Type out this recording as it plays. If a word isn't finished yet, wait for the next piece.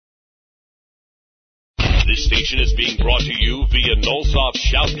This station is being brought to you via Nullsoft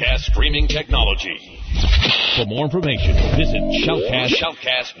Shoutcast streaming technology. For more information, visit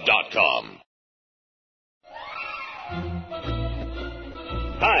shoutcast.com.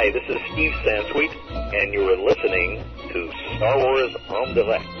 Hi, this is Steve Sansweet, and you are listening to Star Wars en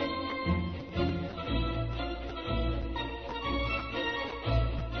Direct.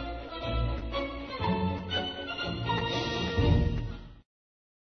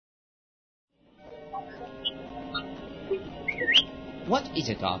 What is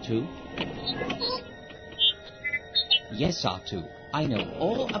it, R2? Yes, R2. I know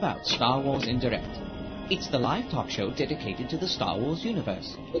all about Star Wars in Direct. It's the live talk show dedicated to the Star Wars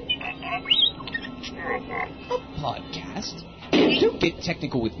universe. A podcast? Don't get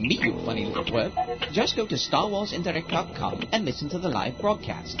technical with me, you funny little twerp. Just go to StarWarsIndirect.com and listen to the live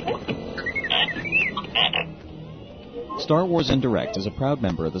broadcast. Star Wars in Direct is a proud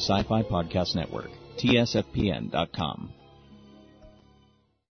member of the Sci-Fi Podcast Network, tsfpn.com.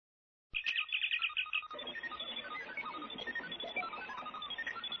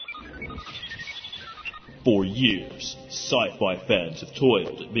 For years, sci-fi fans have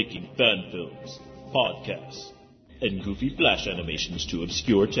toiled at making fan films, podcasts, and goofy flash animations to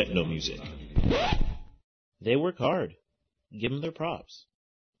obscure techno music. They work hard. Give them their props.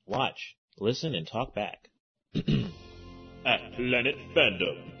 Watch, listen, and talk back. At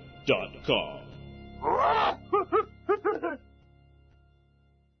planetfandom.com.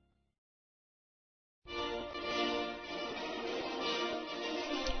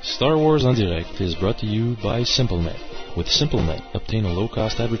 Star Wars en Direct is brought to you by SimpleNet. With SimpleNet, obtain a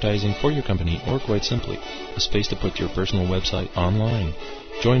low-cost advertising for your company or, quite simply, a space to put your personal website online.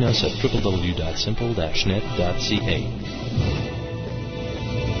 Join us at www.simple-net.ca.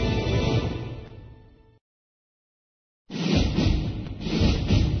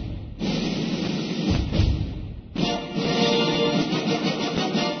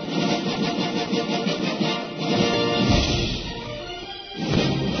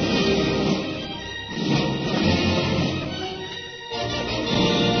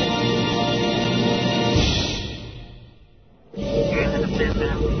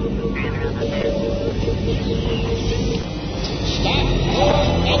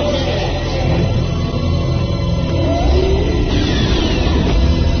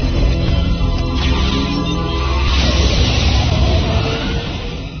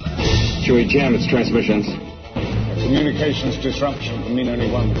 Jam its transmissions. A communications disruption can mean only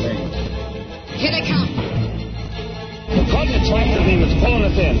one thing. Here they come. The coordinates tractor beam is pulling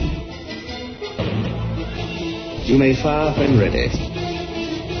us in. You may fire when ready.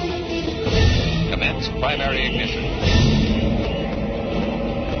 Commence primary ignition.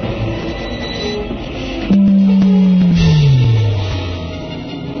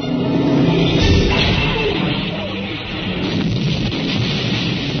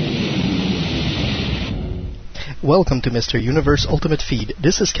 Welcome to Mr. Universe Ultimate Feed.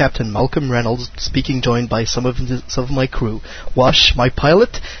 This is Captain Malcolm Reynolds speaking, joined by some of my crew, Wash, my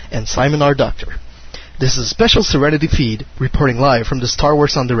pilot, and Simon, our doctor. This is a special Serenity feed, reporting live from the Star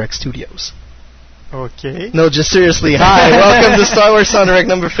Wars on Direct studios. Okay. No, just seriously, hi, welcome to Star Wars on Direct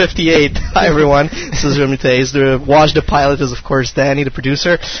number 58. Hi everyone, this is Remy Taze. The Wash, the pilot, is of course Danny, the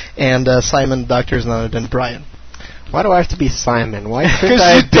producer, and Simon, the doctor, is none other than Brian. Why do I have to be Simon? Why couldn't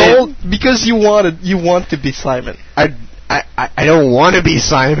I Because you want to be Simon. I don't want to be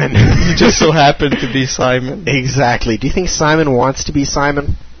Simon. You just so happen to be Simon. Exactly. Do you think Simon wants to be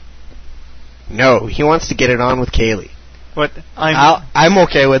Simon? No, he wants to get it on with Kaylee. But I'm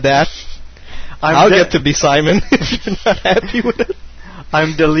okay with that. I'll get to be Simon if you're not happy with it.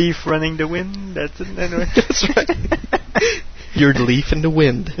 I'm the leaf running the wind. That's it anyway. That's right. You're the leaf in the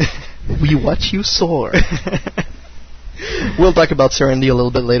wind. We watch you soar. We'll talk about Serenity a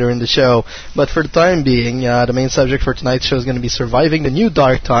little bit later in the show, but for the time being, the main subject for tonight's show is going to be surviving the new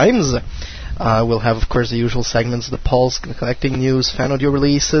dark times. We'll have, of course, the usual segments, the Pulse, collecting news, fan audio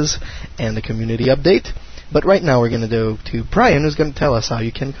releases, and the community update. But right now we're going to go to Brian, who's going to tell us how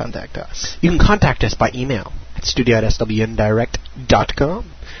you can contact us. You can contact us by email at studio@swindirect.com.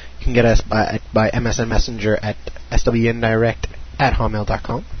 You can get us by MSN Messenger at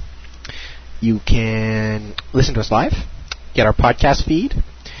swindirect@hotmail.com. You can listen to us live, get our podcast feed,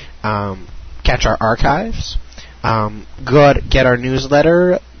 catch our archives, get our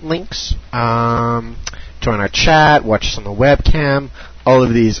newsletter links, join our chat, watch us on the webcam, all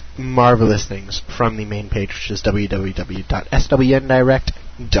of these marvelous things from the main page, which is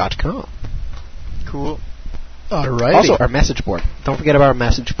www.swindirect.com. Cool. Alright. Also, our message board. Don't forget about our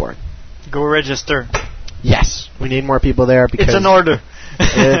message board. Go register. Yes, we need more people there because... It's an order.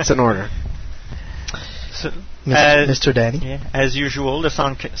 It's an order. Mr. Danny. Yeah, as usual, the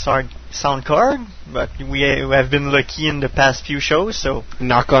sound card, but we have been lucky in the past few shows, so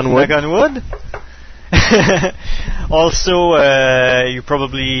knock on wood. Knock on wood. Also, you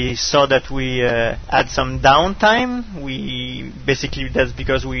probably saw that we had some downtime. That's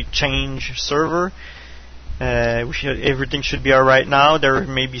because we changed server. Everything should be alright now. There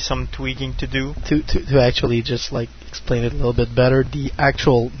may be some tweaking to do. To actually just like explain it a little bit better, the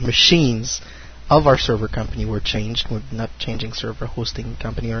actual machines of our server company were changed. We're not changing server hosting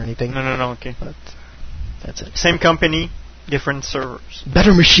company or anything. No, okay. But that's it. Same company, different servers.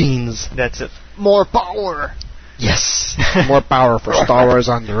 Better machines. That's it. More power. Yes. More power for Star Wars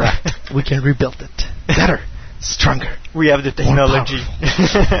on Direct. We can rebuild it. Better. Stronger. We have the technology.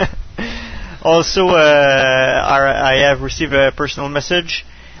 Also, I have received a personal message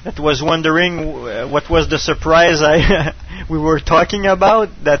that was wondering what was the surprise we were talking about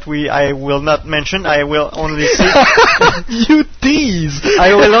that I will not mention. I will only say you tease.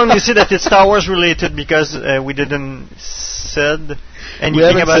 I will only say that it's Star Wars related because we didn't said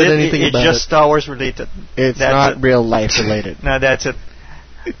anything about it. It's just Star Wars related. It's not real life related. No, that's it.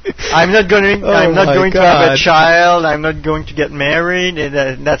 I'm not going to have a child. I'm not going to get married.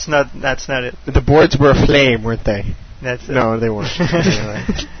 That's not it. The boards were aflame, weren't they? That's it. No, they weren't.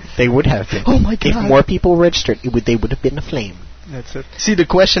 They would have been. Oh my God! If more people registered, they would have been aflame. That's it. See, the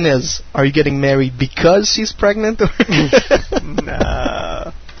question is, are you getting married because she's pregnant? Or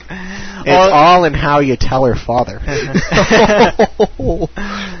No. It's all in how you tell her father.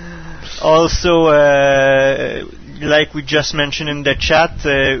 Also, like we just mentioned in the chat,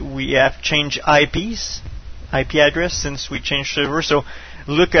 we have changed IP address since we changed server. So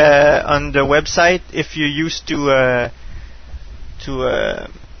look on the website. If you used to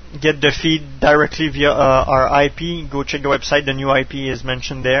get the feed directly via our IP, go check the website. The new IP is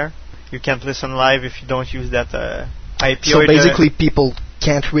mentioned there. You can't listen live if you don't use that IP. So basically, people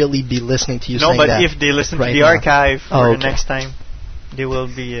can't really be listening to you saying that. No, but if they listen to the archive for the next time, they will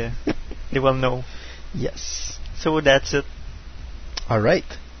be. They will know. Yes. So that's it. All right.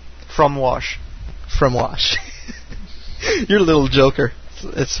 From Wash. You're a little joker.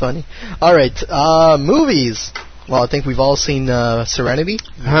 It's funny. All right. Movies. Well, I think we've all seen Serenity.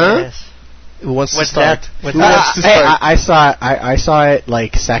 Huh? Yes. Who wants What's to start? that? Who wants to start? I saw it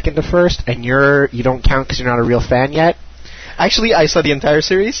like second to first, and you don't count because you're not a real fan yet. Actually, I saw the entire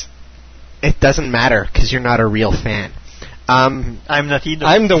series. It doesn't matter because you're not a real fan. I'm not either.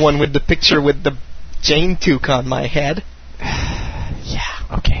 I'm the one with the picture with the Jane toque on my head.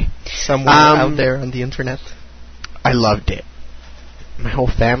 Yeah, okay. Somewhere out there on the internet. I loved it. My whole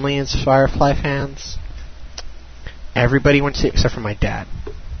family is Firefly fans. Everybody went to see it except for my dad.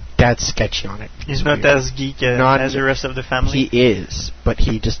 Dad's sketchy on it. He's not as geek as the rest of the family? He is, but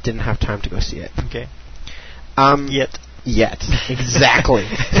he just didn't have time to go see it. Okay. Yet. Exactly.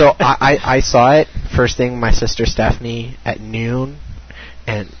 So I saw it first thing, my sister Stephanie at noon,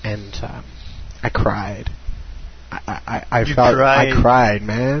 and I cried. I cried,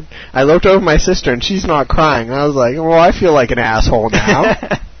 man. I looked over my sister and she's not crying. I was like, well, I feel like an asshole now.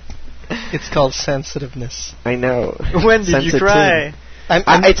 It's called sensitiveness. I know. When did you cry?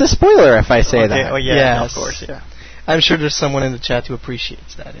 It's a spoiler if I say that. Oh yeah, of course. Yeah. I'm sure there's someone in the chat who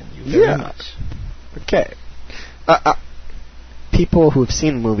appreciates that in you very much. Okay. People who have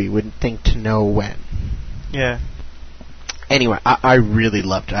seen the movie wouldn't think to know when. Yeah. Anyway, I really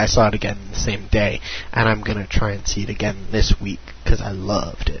loved it. I saw it again the same day, and I'm going to try and see it again this week because I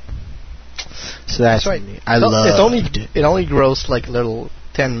loved it. So that's right. I loved it. It only grossed like a little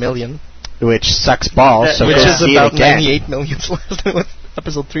 10 million. Which sucks balls. So which go is see about it again. 98 million less than what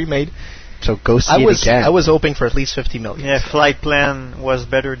episode 3 made. So go see it again. I was hoping for at least 50 million. Yeah, Flight Plan was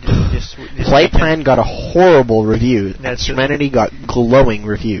better this Flight Plan got a horrible review. Serenity got glowing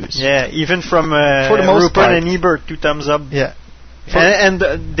reviews. Yeah, even from for the most Rupert part. and Ebert, 2 thumbs up. Yeah.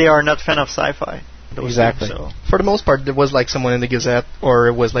 And they are not fan of sci-fi. Exactly. Two, so. For the most part, there was like someone in the Gazette, or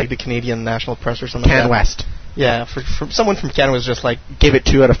it was like the Canadian National Press or something like that. Can West. Yeah, for someone from Canada was just like... Give it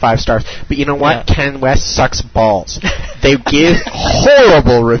 2 out of 5 stars. But you know what? Yeah. Ken West sucks balls. They give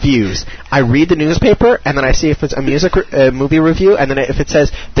horrible reviews. I read the newspaper, and then I see if it's a movie review, and then if it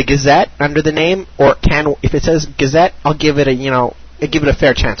says the Gazette under the name, or if it says Gazette, I'll give it a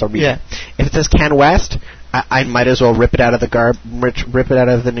fair chance. I'll read it. If it says Ken West, I might as well rip it out of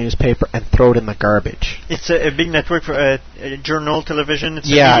the newspaper and throw it in the garbage. It's a big network for a journal, television. It's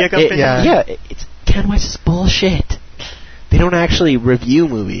a media company. It's Ken West is bullshit. They don't actually review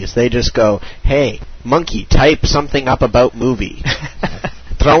movies. They just go, "Hey, monkey, type something up about movie."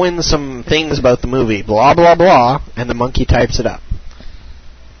 Throw in some things about the movie, blah blah blah, and the monkey types it up.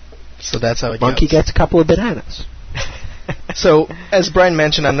 So that's how it Monkey goes. gets a couple of bananas. So, as Brian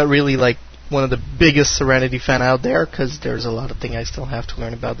mentioned, I'm not really like one of the biggest Serenity fan out there because there's a lot of things I still have to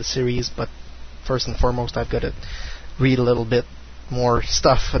learn about the series. But first and foremost, I've got to read a little bit more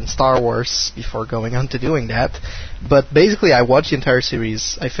stuff in Star Wars before going on to doing that. But basically, I watched the entire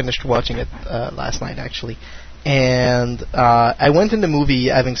series. I finished watching it last night, actually. And I went in the movie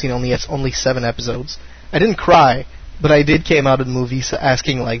having seen only 7 episodes. I didn't cry, but I did came out of the movie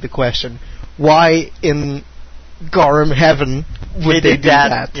asking like the question, why in Gorham heaven would they do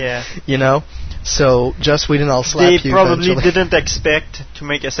that? Yeah. You know? So, Joss Whedon, I'll slap you. They probably eventually. didn't expect to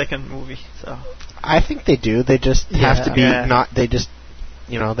make a second movie. So I think they do. They just have to be not. They just,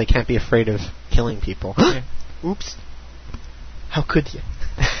 they can't be afraid of killing people. Oops. How could you?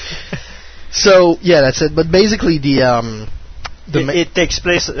 So yeah, that's it. But basically, it takes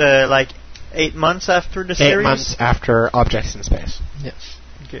place like 8 months after the series. 8 months after Objects in Space. Yes.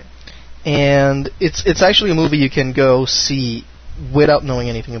 Okay. And it's actually a movie you can go see without knowing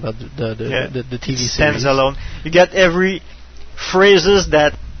anything about the TV series. Stands alone. You get every phrases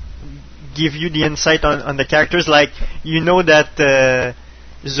that give you the insight on the characters. Like that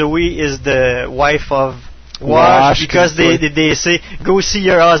Zoe is the wife of Wash because they say go see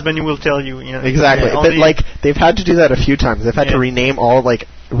your husband, he will tell you. Exactly. But they've had to do that a few times. They've had to rename all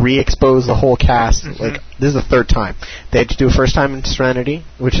re-expose the whole cast. This is the 3rd time. They had to do it first time in Serenity,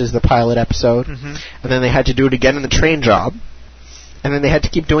 which is the pilot episode, and then they had to do it again in the train job, and then they had to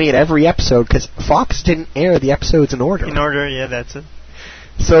keep doing it every episode because Fox didn't air the episodes in order. In order, yeah, that's it.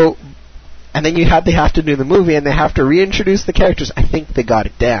 So, and then they have to do the movie, and they have to reintroduce the characters. I think they got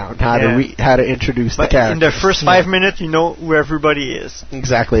it down how to introduce the characters. In the first 5 minutes, you know who everybody is.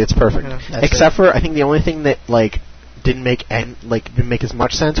 Exactly, it's perfect. Except for I think the only thing that didn't make as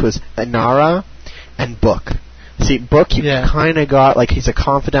much sense was Inara and Book. See, Book, you kind of got he's a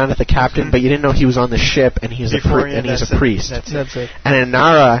confidant of the captain, but you didn't know he was on the ship and he's a priest. That's it. And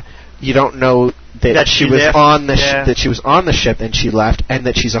Inara, you don't know that she was on the that she was on the ship and she left, and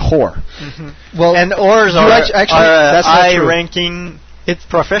that she's a whore. Well, and whores are that's high-ranking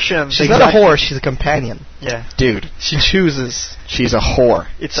profession. She's not a whore; she's a companion. Yeah, dude, she chooses. She's a whore.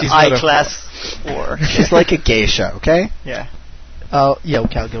 It's a high-class whore. She's like a geisha, okay? Yeah. Yeah,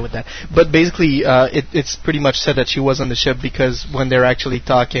 okay, I'll go with that. But basically, it's pretty much said that she was on the ship because when they're actually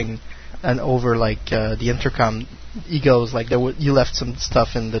talking and over the intercom, he goes you left some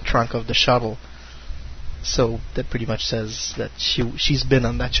stuff in the trunk of the shuttle. So that pretty much says that she's been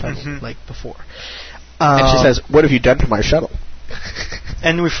on that shuttle before. And she says, "What have you done to my shuttle?"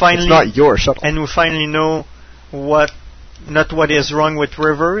 And we finally it's not your shuttle. And we finally know not what is wrong with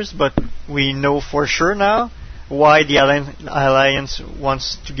Rivers, but we know for sure now why the Alliance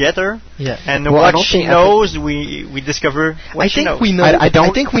wants to get her. Yeah. And what she knows, we discover what she knows. I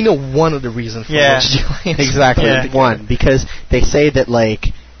think we know one of the reasons for which the Alliance. Exactly, one. Because they say that,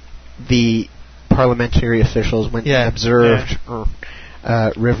 the parliamentary officials went and observed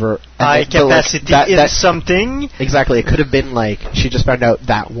River. High capacity in something. Exactly. It could have been she just found out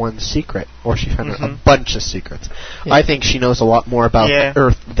that one secret, or she found out a bunch of secrets. Yeah. I think she knows a lot more about the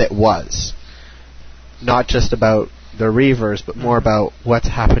Earth that was. Not just about the Reavers, but more about what's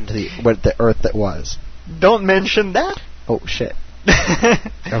happened to the Earth that was. Don't mention that. Oh, shit.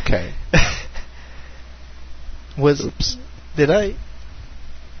 Okay. Oops. Did I?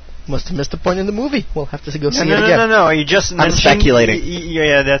 Must have missed a point in the movie. We'll have to go see it again. No. He just mentioned... speculating.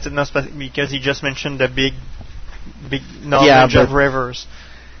 That's not because he just mentioned the big knowledge of Rivers.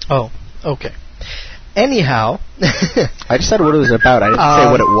 Oh, okay. Anyhow... I just said what it was about. I didn't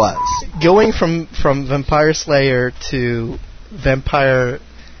say what it was. Going from Vampire Slayer to Vampire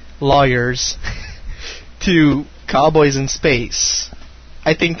Lawyers to Cowboys in Space,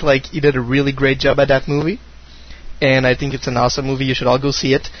 I think he did a really great job at that movie. And I think it's an awesome movie. You should all go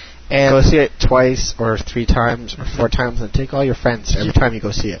see it. And go see it twice or 3 times or 4 times, and take all your friends every time you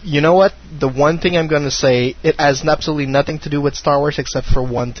go see it. You know what? The one thing I'm going to say, it has absolutely nothing to do with Star Wars except for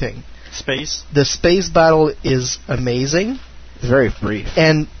one thing. Space. The space battle is amazing. It's very brief.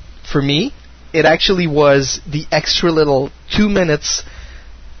 And for me, it actually was the extra little 2 minutes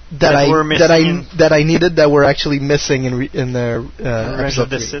that I needed that were actually missing in the Revenge of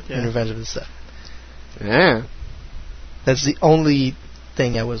the Sith. In Revenge of the Sith. Yeah. That's the only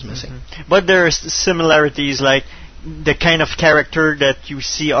thing I was missing. But there's similarities, the kind of character that you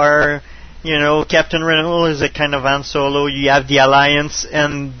see are, Captain Renault is a kind of Han Solo. You have the Alliance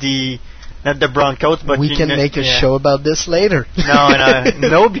and not the Brown Coats, but we can make a show about this later.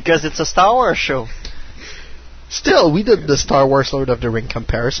 No, because it's a Star Wars show. Still, we did the Star Wars Lord of the Ring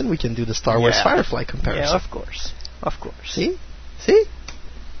comparison. We can do the Star Wars Firefly comparison. Yeah, of course. See?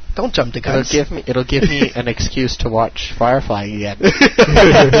 Don't jump the guns. It'll give me an excuse to watch Firefly again.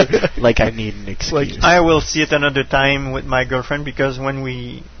 Like I need an excuse. I will see it another time with my girlfriend because when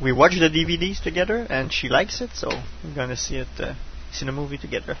we watch the DVDs together and she likes it, so we're gonna see it. See the movie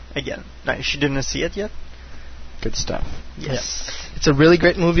together again. No, she didn't see it yet. Good stuff. Yes, it's a really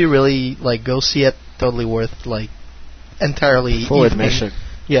great movie. Really, go see it. Totally worth entirely full admission.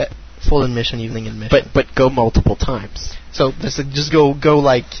 Yeah, full admission, evening admission. But go multiple times. So just go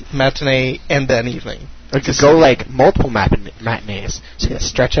matinee and then evening. Or just go multiple matinees. So you can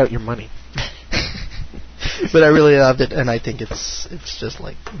stretch out your money. But I really loved it, and I think it's just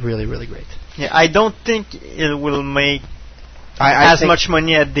really, really great. Yeah, I don't think it will make I as much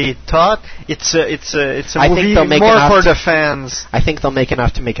money as they thought. It's a I movie think they'll make more enough for the fans. I think they'll make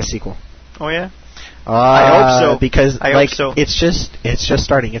enough to make a sequel. Oh yeah. I hope so. Because I hope so. it's just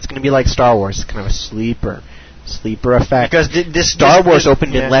starting. It's going to be like Star Wars. It's kind of a sleeper effect. Because Star Wars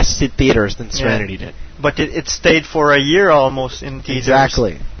opened in less theaters than Serenity did. But it stayed for a year almost in theaters.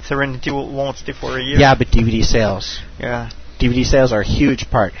 Exactly. Serenity won't stay for a year. Yeah, but DVD sales. Yeah. DVD sales are a huge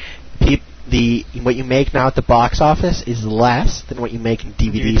part. What you make now at the box office is less than what you make in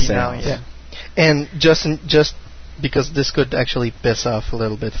DVD sales. Now, yeah. And just because this could actually piss off a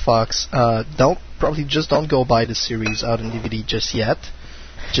little bit Fox, don't go buy the series out on DVD just yet.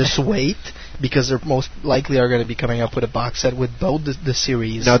 Just wait, because they're most likely are going to be coming up with a box set with both the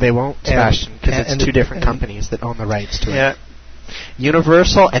series. No, they won't, Sebastian, because it's two different companies that own the rights to it.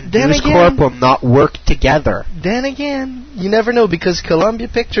 Universal and News Corp will not work together. Then again, you never know, because Columbia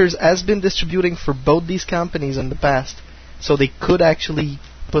Pictures has been distributing for both these companies in the past, so they could actually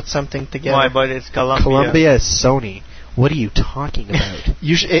put something together. Why? But it's Columbia. Columbia is Sony. What are you talking about?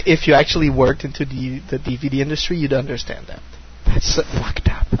 If you actually worked into the DVD industry, you'd understand that. That's fucked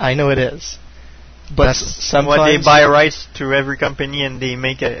up. I know it is. But sometimes they buy rights to every company and they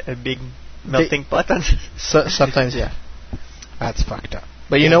make a big melting pot. Sometimes, yeah. That's fucked up.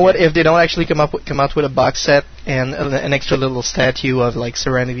 But you know what? If they don't actually come out with a box set and an extra little statue of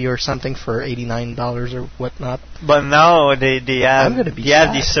Serenity or something for $89 or whatnot. But now they have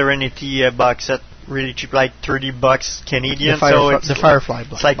the Serenity box set really cheap, like $30 Canadian. The Firefly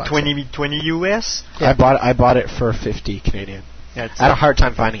box. It's like 20 US. Yeah. I bought it for 50 Canadian. Yeah, I had a hard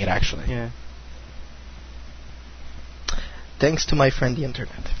time finding it actually. Yeah. Thanks to my friend the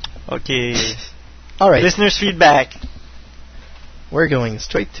internet. Okay. All right. Listeners' feedback. We're going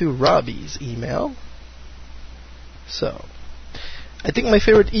straight to Robbie's email. So, I think my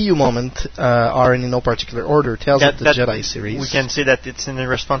favorite EU moment are in no particular order. Tales of the Jedi series. We can say that it's in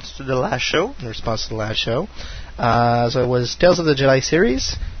response to the last show. In response to the last show. So it was Tales of the Jedi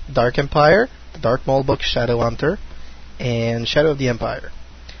series, Dark Empire, the Darth Maul book Shadowhunter, and Shadow of the Empire.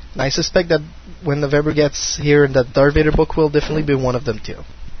 And I suspect that when November gets here, that Darth Vader book will definitely be one of them too.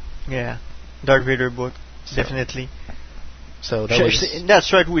 Yeah, Darth Vader book, definitely. So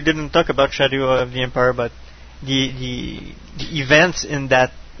that's right. We didn't talk about Shadow of the Empire, but the events in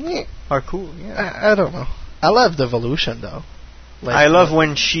that are cool. Yeah. I don't know. I love the evolution though. I love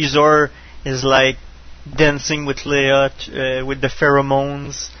when Shizor is dancing with Leia with the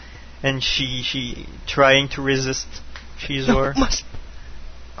pheromones, and she trying to resist Shizor.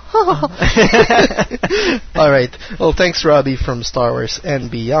 All right. Well, thanks, Robbie from Star Wars and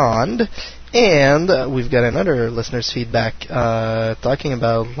Beyond. And we've got another listener's feedback talking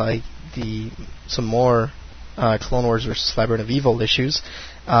about some more Clone Wars versus Labyrinth of Evil issues.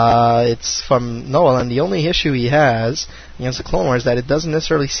 It's from Noel, and the only issue he has against the Clone Wars is that it doesn't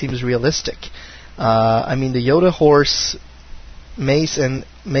necessarily seem realistic. I mean, the Yoda horse, Mace and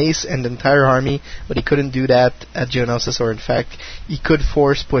the entire army, but he couldn't do that at Geonosis, or in fact, he could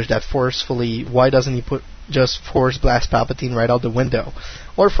force push that forcefully. Why doesn't he just force blast Palpatine right out the window?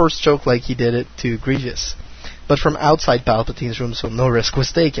 Or force choke like he did it to Grievous. But from outside Palpatine's room, so no risk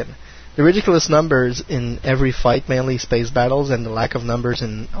was taken. The ridiculous numbers in every fight, mainly space battles, and the lack of numbers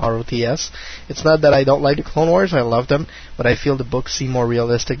in ROTS. It's not that I don't like the Clone Wars, I love them, but I feel the books seem more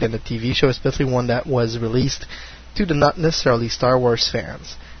realistic than the TV show, especially one that was released to the not necessarily Star Wars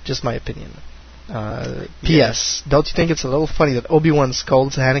fans. Just my opinion. P.S. Don't you think it's a little funny that Obi-Wan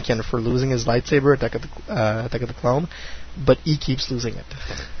scolds Anakin for losing his lightsaber, Attack of the Clone, but he keeps losing it?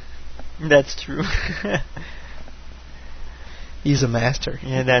 That's true. He's a master.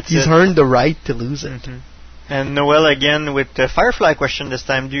 Yeah, He's earned the right to lose it. Mm-hmm. And Noel again with the Firefly question this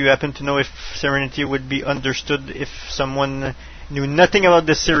time. Do you happen to know if Serenity would be understood if someone knew nothing about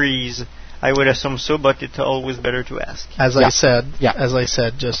the series? I would assume so, but it's always better to ask. As I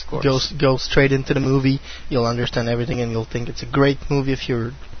said, just go straight into the movie. You'll understand everything, and you'll think it's a great movie if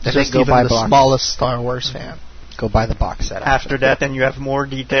you're just even the smallest Star Wars fan. go buy the box set. After that, and you have more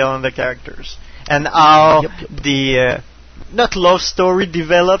detail on the characters. And how the, not love story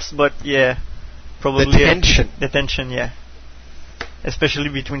develops, but probably... The tension, yeah. Especially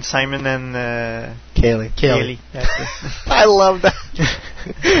between Simon and... Kaylee. That's it. I love that.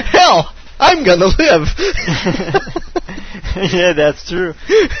 Hell, I'm gonna live. Yeah, that's true.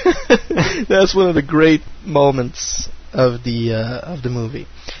 That's one of the great moments of the movie.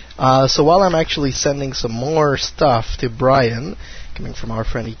 So while I'm actually sending some more stuff to Brian, coming from our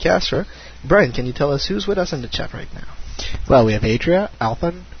friend Ecastra, Brian, can you tell us who's with us in the chat right now? Well, we have Adria,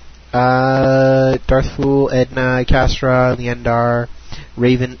 Alphan, Darth Fool, Edna, Ecastra, Leandar,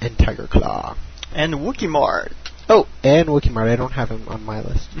 Raven, and Tiger Claw. And Wookie Mart. Oh, and Wookie Mart. I don't have him on my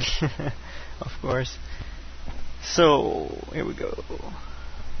list. Of course. So, here we go.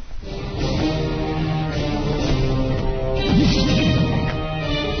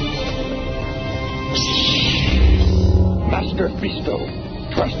 Master Fisto,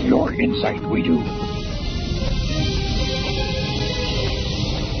 trust your insight, we do.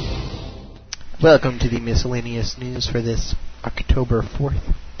 Welcome to the miscellaneous news for this October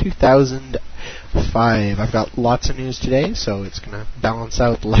 4th, 2005. I've got lots of news today, so it's going to balance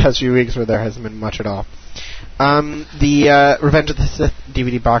out the last few weeks where there hasn't been much at all. The Revenge of the Sith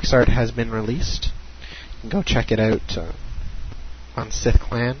DVD box art has been released. You can go check it out on Sith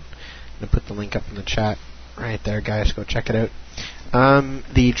Clan. I'm going to put the link up in the chat right there, guys. Go check it out.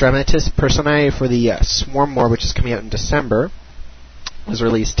 The Dramatis Personae for the Swarm War, which is coming out in December, was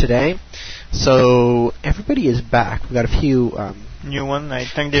released today. So everybody is back. We've got a few... new one. I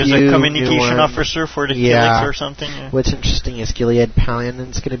think there's a communication officer for the Helix or something. Yeah. What's interesting is Gilead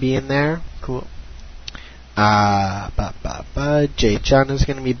Palin's going to be in there. Cool. Jay John is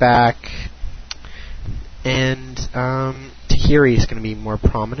going to be back. And Tahiri is going to be more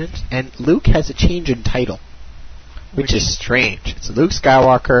prominent. And Luke has a change in title, which is strange. It's Luke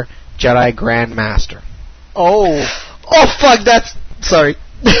Skywalker, Jedi Grand Master. Oh, fuck, that's... Sorry.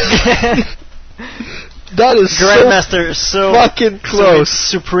 That is Grandmaster, so fucking close.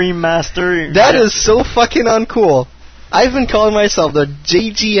 So Supreme Master. That is so fucking uncool. I've been calling myself the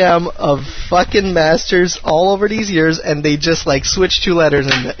JGM of fucking Masters all over these years, and they just like switched 2 letters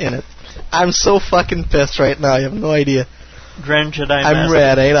in it. I'm so fucking pissed right now. You have no idea. Grand Jedi I'm Master.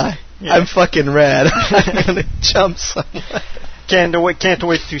 red, ain't I? Yeah. I'm fucking red. I'm gonna jump somewhere. Can't wait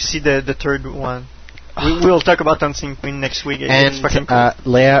to see the third one. We'll talk about Unseen Queen next week. And cool.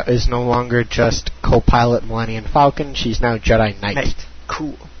 Leia is no longer just co-pilot Millennium Falcon. She's now Jedi Knight.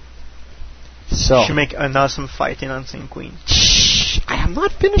 Cool. So she'll make an awesome fight in Unseen Queen. Shh! I have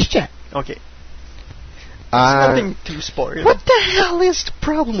not finished yet. Okay. Nothing to spoil. What the hell is the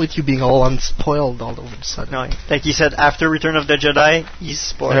problem with you being all unspoiled all over the sudden? No, like he said, after Return of the Jedi, he's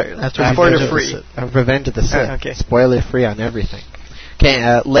spoiler. Spoiler free. Revenge of the Sith. Okay. Spoiler free on everything.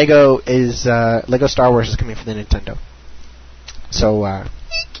 Okay, Lego Star Wars is coming for the Nintendo. So,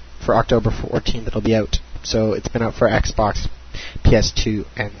 for October 14th it'll be out. So it's been out for Xbox, PS2,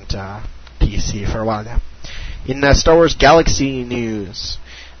 and PC for a while now. In Star Wars Galaxy news,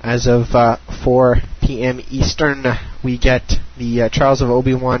 as of 4 p.m. Eastern, we get the Trials of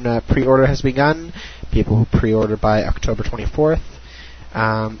Obi-Wan pre-order has begun. People who pre-order by October 24th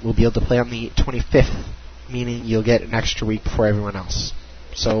will be able to play on the 25th. Meaning you'll get an extra week before everyone else.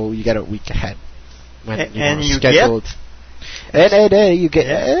 So you get a week ahead.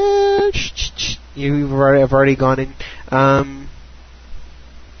 You've already gone in.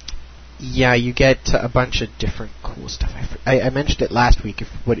 You get a bunch of different cool stuff. I mentioned it last week. You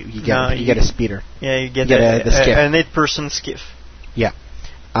get a speeder. Yeah, you get the skiff. An 8-person skiff. Yeah.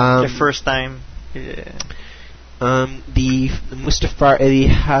 The first time. Yeah. The Mustafar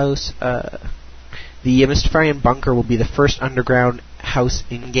house. The Mustafarian bunker will be the first underground house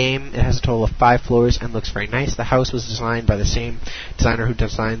in-game. It has a total of 5 floors and looks very nice. The house was designed by the same designer who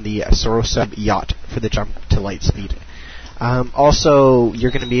designed the Sorosub yacht for the jump to light speed. Also,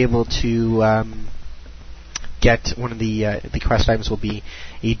 you're going to be able to get one of the quest items will be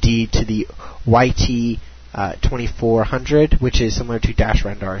a deed to the YT 2400, which is similar to Dash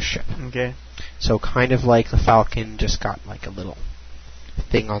Rendar's ship. Okay. So kind of like the Falcon, just got like a little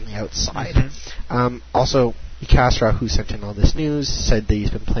thing on the outside. Mm-hmm. Also, Ecastra, who sent in all this news, said that he's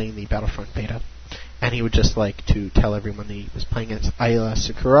been playing the Battlefront beta, and he would just like to tell everyone that he was playing as Ayla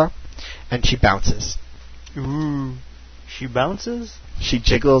Sakura, and she bounces. Ooh. She bounces? She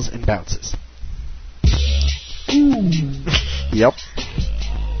jiggles and bounces. Yep.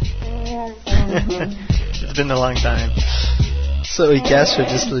 It's been a long time. So Ecastra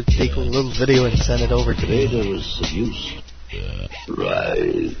just take a little video and send it over to me. There was abuse.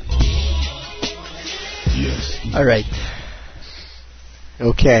 Right. Yes. All right.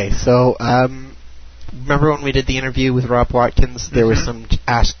 Okay, so remember when we did the interview with Rob Watkins? There were some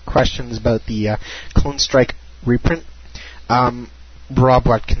asked questions about the Clone Strike reprint. Rob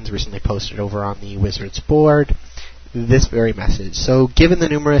Watkins recently posted over on the Wizards board this very message. So, given the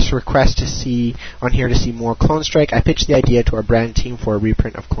numerous requests to see more Clone Strike, I pitched the idea to our brand team for a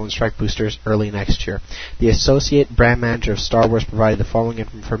reprint of Clone Strike boosters early next year. The associate brand manager of Star Wars provided the following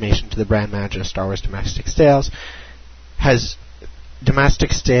information to the brand manager of Star Wars Domestic Sales.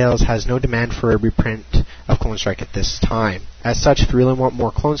 Domestic Sales has no demand for a reprint of Clone Strike at this time. As such, if you really want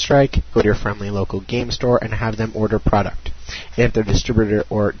more Clone Strike, go to your friendly local game store and have them order product. If their distributor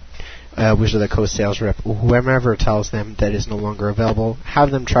or Wizard of the Coast sales rep, or whoever tells them that is no longer available,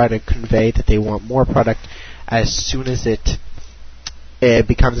 have them try to convey that they want more product as soon as it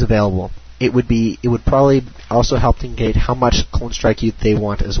becomes available. It would probably also help to indicate how much Clone Strike they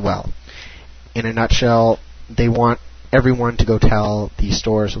want as well. In a nutshell, they want everyone to go tell the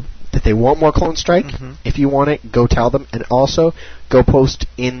stores that they want more Clone Strike. If you want it, go tell them, and also go post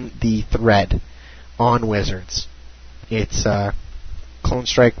in the thread on Wizards. It's Clone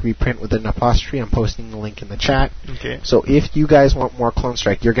Strike reprint with an apostrophe. I'm posting the link in the chat. Okay. So if you guys want more Clone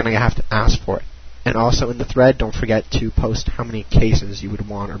Strike, you're going to have to ask for it. And also in the thread, don't forget to post how many cases you would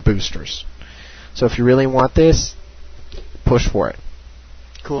want or boosters. So if you really want this, push for it.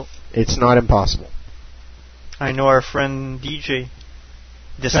 Cool. It's not impossible. I know our friend DJ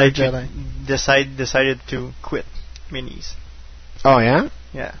decided to quit minis. Oh yeah?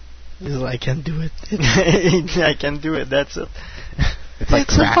 Yeah. He's like, I can't do it. I can't do it. That's it. It's like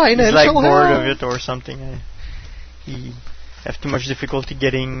a financial He's like bored hell. of it or something. He have too much difficulty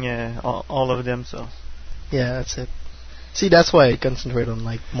getting all of them. So. Yeah, that's it. See, that's why I concentrate on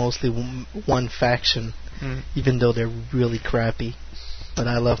like mostly one faction, even though they're really crappy. But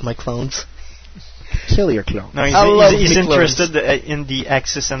I love my clones. Kill your clone. No, he's interested in the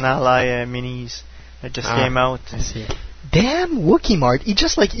Axis and Ally minis that just came out. I see. Damn Wookiee Mart! He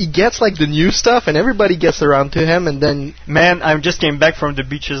gets like the new stuff, and everybody gets around to him, and then. Man, I just came back from the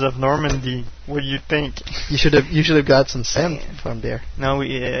beaches of Normandy. What do you think? You should have got some sand from there. No,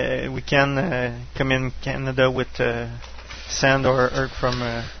 we can come in Canada with sand or earth from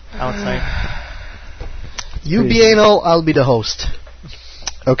outside. You be anal, I'll be the host.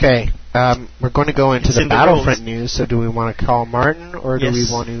 Okay, we're going to go into the Battlefront news. So, do we want to call Martin, or do we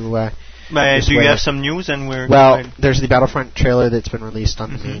want to? Do you have some news? And we're there's the Battlefront trailer that's been released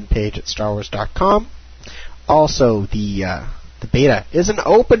on the main page at StarWars.com. Also, the beta is an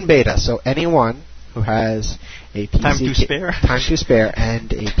open beta, so anyone who has a PC time to spare,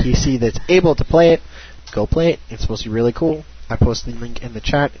 and a PC that's able to play it, go play it. It's supposed to be really cool. I posted the link in the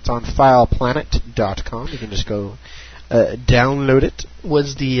chat. It's on FilePlanet.com. You can just go download it.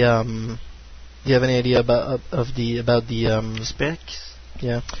 Was the do you have any idea about the specs?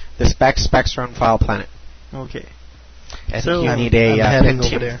 Yeah. The specs are on File Planet. Okay. I think you need a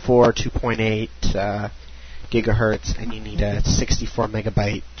Pentium 4 2.8 gigahertz, and you need a 64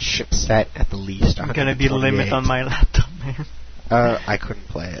 megabyte chipset at the least. I'm gonna be the limit on my laptop, man. I couldn't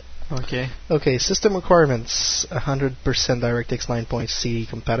play it. Okay, system requirements: 100% DirectX 9.C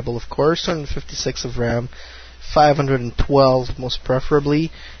compatible, of course, 256 of RAM, 512 most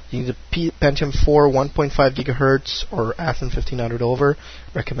preferably. You need a Pentium 4 1.5 gigahertz or Athlon 1500 over.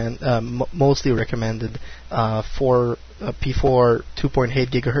 Mostly recommended for P4 2.8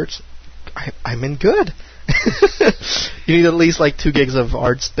 gigahertz. I'm in good. You need at least like 2 gigs of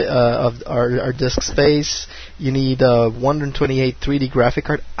hard disk space. You need 128 3D graphic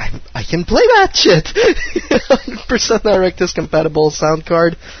card. I can play that shit. 100% DirectX compatible sound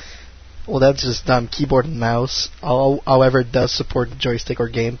card. Well, that's just keyboard and mouse. However, it does support joystick or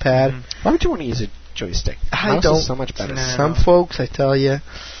gamepad. Why would you want to use a joystick? Mouse is so much better. Some folks, I tell you.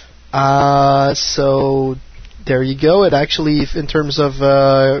 So there you go. It actually, in terms of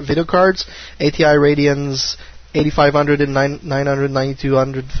video cards, ATI Radeon's 8500 and 900,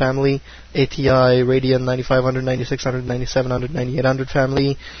 9200 family, ATI Radeon 9500, 9600, 9700, 9800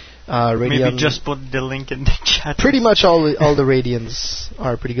 family. Radeon, maybe just put the link in the chat. Pretty much all the Radeons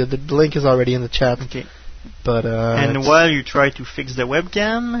are pretty good. The link is already in the chat. Okay. But and while you try to fix the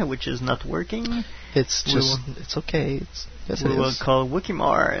webcam, which is not working, it's okay. We will call Wookiee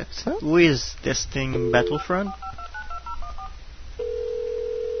Mart, who is testing Battlefront.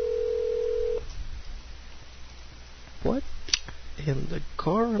 What in the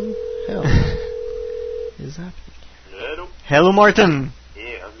Gorham hell is happening? Hello, Martin.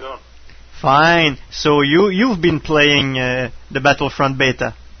 Yeah, how's it going? Fine. So you've been playing the Battlefront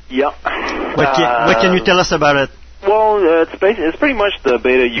beta. Yeah. What can you tell us about it? Well, it's pretty much the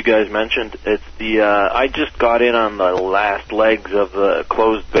beta you guys mentioned. It's the I just got in on the last legs of the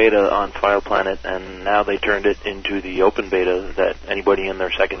closed beta on FilePlanet, and now they turned it into the open beta that anybody and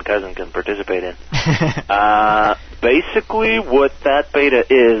their second cousin can participate in. Basically, what that beta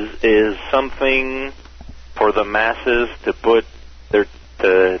is something for the masses to put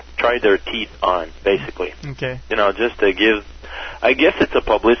to try their teeth on, basically. Okay. You know, just to give. I guess it's a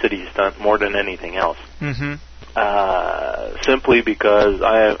publicity stunt more than anything else. Mm-hmm. Simply because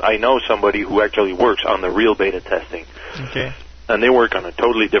I know somebody who actually works on the real beta testing. Okay. And they work on a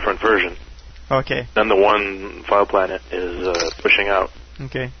totally different version. Okay. Than the one FilePlanet is pushing out.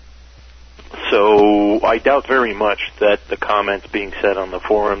 Okay. So I doubt very much that the comments being said on the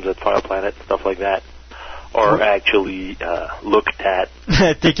forums at FilePlanet, stuff like that, are actually looked at.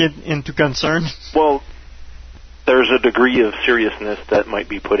 Take it into concern? Well, there's a degree of seriousness that might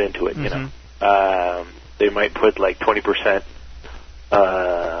be put into it, you know. They might put like 20%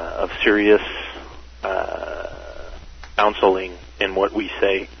 of serious counseling in what we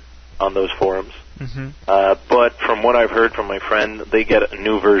say on those forums. Mm-hmm. But from what I've heard from my friend, they get a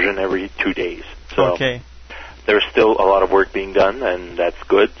new version every 2 days. So there's still a lot of work being done, and that's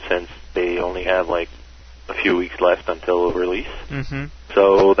good since they only have like a few weeks left until release. Mm-hmm.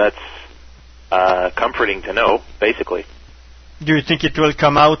 So that's comforting to know, basically. Do you think it will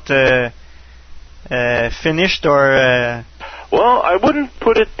come out finished or? Well, I wouldn't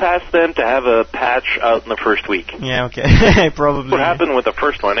put it past them to have a patch out in the first week. Yeah, okay. Probably. What happened with the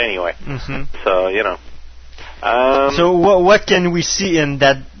first one anyway. Mm-hmm. So, you know. So what can we see in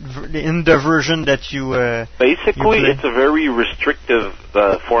the version that you basically, it's a very restrictive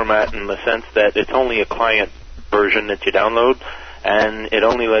format in the sense that it's only a client version that you download, and it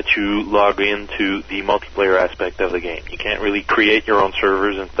only lets you log into the multiplayer aspect of the game. You can't really create your own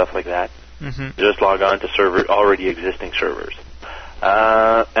servers and stuff like that. Mm-hmm. Just log on to already existing servers.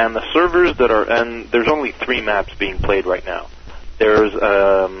 And the servers and there's only 3 maps being played right now. There's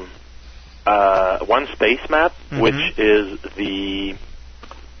one space map, which is you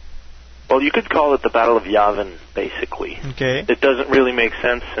could call it the Battle of Yavin, basically. Okay. It doesn't really make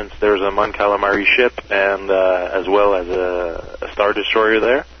sense since there's a Mon Calamari ship and as well as a Star Destroyer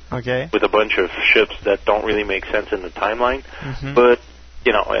there. Okay. With a bunch of ships that don't really make sense in the timeline. Mm-hmm. But,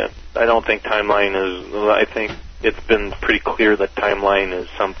 you know, I don't think timeline is... I think it's been pretty clear that timeline is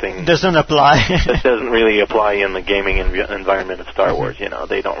something... Doesn't apply. that doesn't really apply in the gaming environment of Star Wars. You know,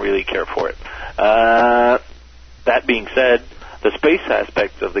 they don't really care for it. That being said, the space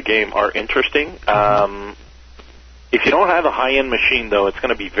aspects of the game are interesting. If you don't have a high-end machine, though, it's going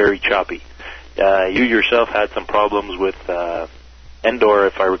to be very choppy. You yourself had some problems with Endor,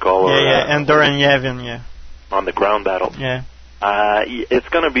 if I recall. Endor and Yavin, yeah. On the ground battle. Yeah. It's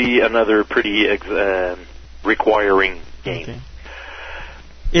going to be another pretty requiring game. Okay.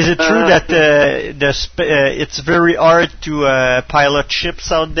 Is it true that it's very hard to pilot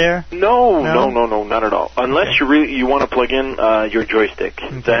ships out there? No, not at all. Unless you want to plug in your joystick,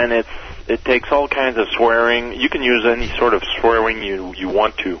 then it takes all kinds of swearing. You can use any sort of swearing you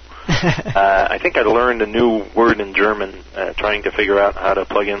want to. I think I learned a new word in German trying to figure out how to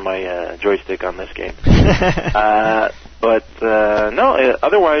plug in my joystick on this game. But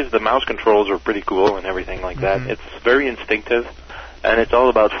otherwise the mouse controls are pretty cool and everything like that. It's very instinctive, and it's all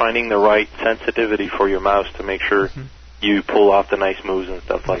about finding the right sensitivity for your mouse to make sure you pull off the nice moves and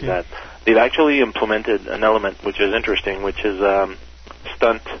stuff like that. They've actually implemented an element which is interesting, which is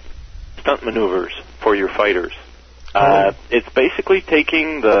stunt maneuvers for your fighters. It's basically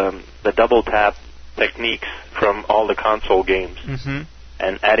taking the double tap techniques from all the console games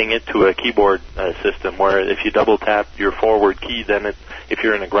and adding it to a keyboard system where if you double tap your forward key, then if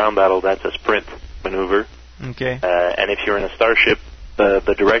you're in a ground battle, that's a sprint maneuver. Okay. And if you're in a starship,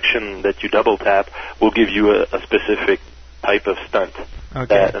 the direction that you double tap will give you a specific type of stunt.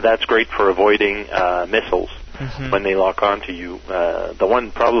 Okay. That's great for avoiding missiles when they lock onto you. The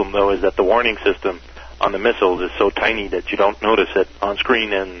one problem, though, is that the warning system on the missiles is so tiny that you don't notice it on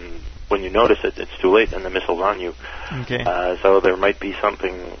screen, and when you notice it, it's too late and the missile's on you. Okay. So there might be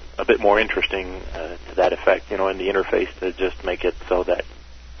something a bit more interesting to that effect, in the interface to just make it so that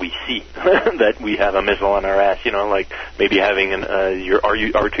we see that we have a missile on our ass, like maybe having your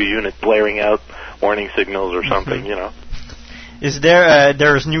R2 unit blaring out warning signals or something, Is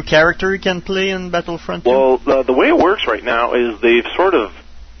there's new character you can play in Battlefront 2? Well, the way it works right now is they've sort of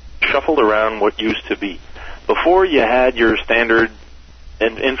shuffled around what used to be. Before you had your standard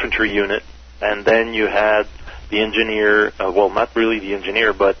infantry unit, and then you had the engineer, not really the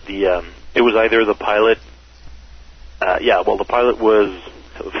engineer, but it was either the pilot, the pilot was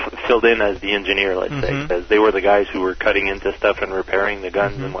filled in as the engineer, let's say, because they were the guys who were cutting into stuff and repairing the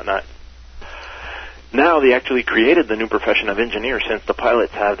guns and whatnot. Now they actually created the new profession of engineer, since the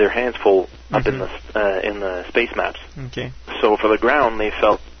pilots have their hands full up in the space maps. Okay. So for the ground, they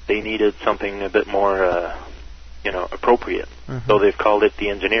felt they needed something a bit more, appropriate. So they've called it the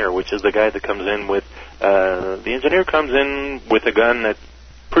engineer, which is the guy that comes in with. The engineer comes in with a gun that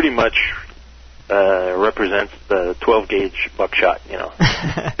pretty much represents the 12 gauge buckshot.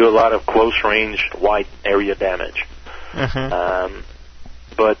 Do a lot of close range, wide area damage.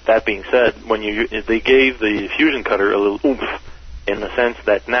 But that being said, they gave the fusion cutter a little oomph, in the sense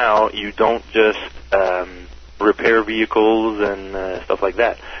that now you don't just repair vehicles and stuff like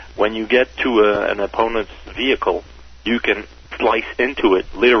that. When you get to an opponent's vehicle, you can slice into it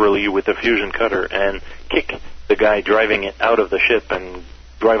literally with the fusion cutter and kick the guy driving it out of the ship and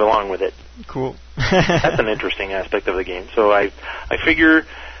drive along with it. Cool. That's an interesting aspect of the game. So I figure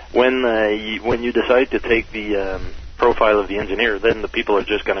when you decide to take the profile of the engineer, then the people are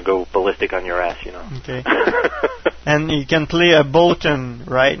just going to go ballistic on your ass, Okay. And you can play a Bolton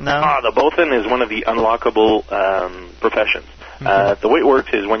right now? The Bolton is one of the unlockable professions. The way it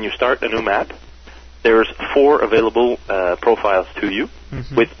works is when you start a new map, there's 4 available profiles to you,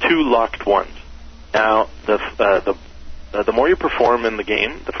 with 2 locked ones. Now, the more you perform in the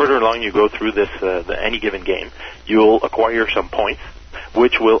game, the further along you go through this any given game, you'll acquire some points,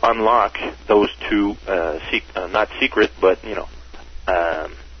 which will unlock those 2 not secret, but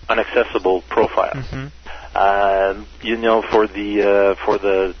unaccessible profiles. For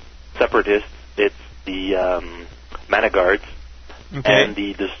the separatists, it's the mana guards and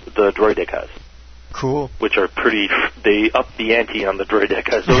the droidekas. Cool. Which are they up the ante on the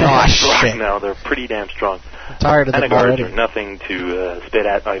droidekas. Those are strong now. They're pretty damn strong. I'm tired of them already. Are nothing to spit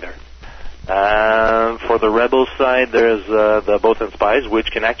at either. For the rebel side, there's the Bothan spies,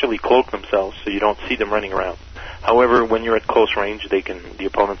 which can actually cloak themselves, so you don't see them running around. However, when you're at close range, the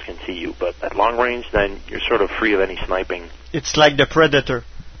opponents can see you. But at long range, then you're sort of free of any sniping. It's like the Predator.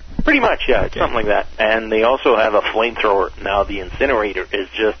 Pretty much, yeah. It's something like that. And they also have a flamethrower. Now, the incinerator is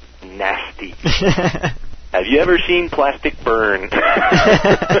just nasty. Have you ever seen plastic burn?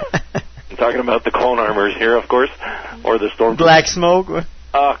 I'm talking about the clone armors here, of course, or the storm. Black smoke.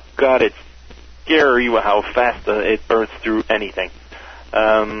 Oh God, it's scary how fast it burns through anything.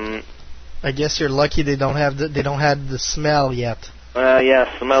 I guess you're lucky they don't have the smell yet. Yeah,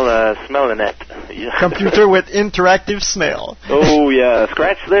 smell the net. Yeah. Computer with interactive smell. Oh yeah,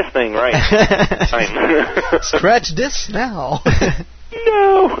 scratch this thing, right? Fine. Scratch this now.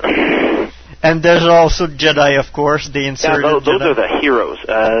 No. And there's also Jedi, of course. They inserted those Jedi. are the heroes.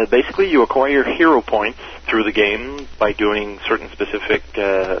 Basically, you acquire hero points through the game by doing certain specific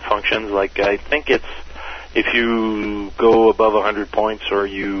functions. Like, I think it's if you go above 100 points or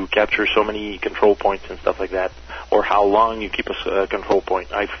you capture so many control points and stuff like that, or how long you keep a control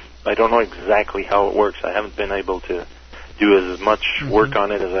point. I don't know exactly how it works. I haven't been able to do as much work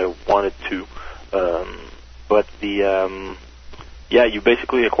on it as I wanted to. But you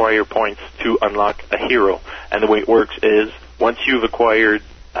basically acquire points to unlock a hero. And the way it works is, once you've acquired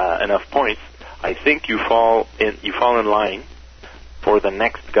enough points, I think you fall in line for the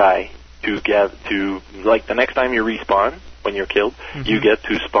next guy like the next time you respawn when you're killed, you get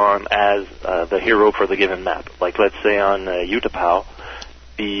to spawn as the hero for the given map. Like, let's say on Utapau,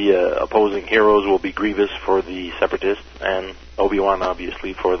 the opposing heroes will be Grievous for the Separatists and Obi-Wan,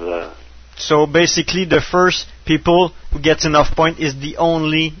 obviously, for the... So basically, the first people who gets enough point is the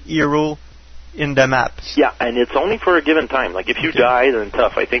only hero in the map. Yeah, and it's only for a given time. Like, if you die, then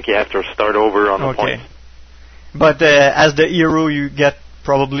tough. I think you have to start over on the points. But as the hero, you get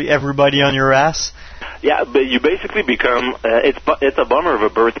probably everybody on your ass. Yeah, but you basically become... it's a bummer of a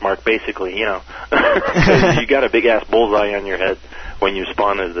birthmark, basically, you know. You got a big-ass bullseye on your head when you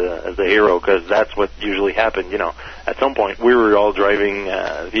spawn as the hero, because that's what usually happened, you know. At some point, we were all driving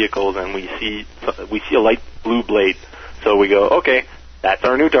vehicles, and we see a light blue blade. So we go, okay, that's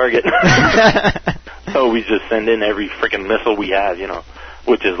our new target. So we just send in every freaking missile we have, you know,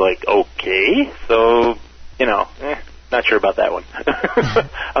 which is like, okay, so, you know, not sure about that one.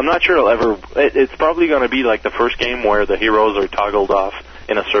 I'm not sure it's probably going to be like the first game where the heroes are toggled off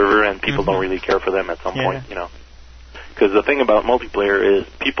in a server and people don't really care for them at some point, you know. Because the thing about multiplayer is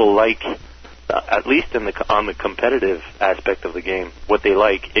people like, at least on the competitive aspect of the game, what they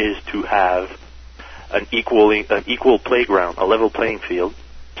like is to have an equal playground, a level playing field,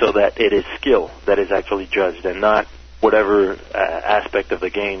 so that it is skill that is actually judged and not whatever aspect of the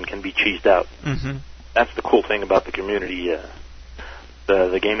game can be cheesed out. That's the cool thing about the community,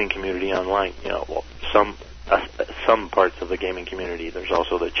 the gaming community online. You know, some parts of the gaming community. There's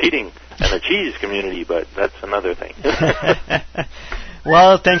also the cheating and the cheese community, but that's another thing.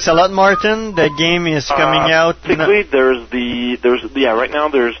 Well, thanks a lot, Martin. The game is coming out. Basically, right now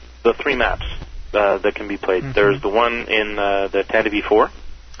there's the 3 maps that can be played. Mm-hmm. There's the one in the Tentative 4.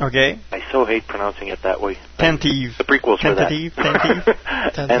 Okay. I so hate pronouncing it that way. Tentative. The prequels for that. Tentative.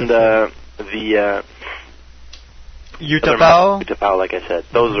 And the Utapao, like I said.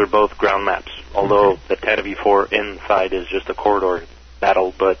 Those are both ground maps. Although the Tentative 4 inside is just a corridor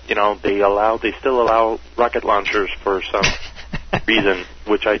battle, but they still allow rocket launchers for some reason,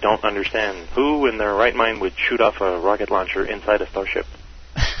 which I don't understand. Who in their right mind would shoot off a rocket launcher inside a starship?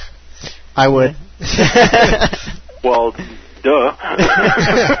 I would. Well, duh.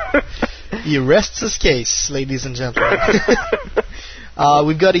 He rests his case, ladies and gentlemen.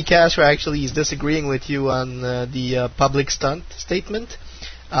 We've got eCash who actually is disagreeing with you on the public stunt statement.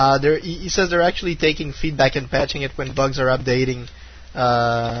 He says they're actually taking feedback and patching it when bugs are updating,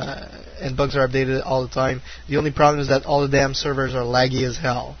 and bugs are updated all the time. The only problem is that all the damn servers are laggy as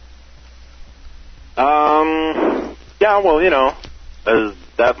hell. Yeah, well,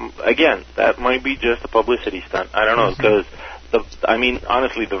 that might be just a publicity stunt. I don't know, because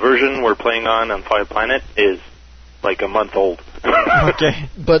honestly, the version we're playing on Fire Planet is like a month old. Okay.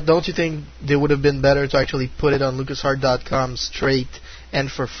 But don't you think they would have been better to actually put it on LucasArts.com straight and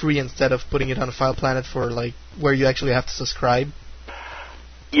for free instead of putting it on File Planet for where you actually have to subscribe?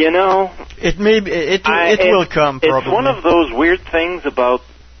 It will come probably. It's one of those weird things about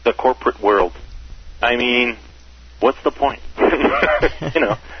the corporate world. I mean, what's the point?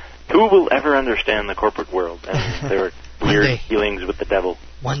 Who will ever understand the corporate world and their weird dealings with the devil?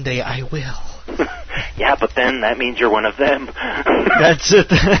 One day I will. Yeah, but then that means you're one of them. That's it.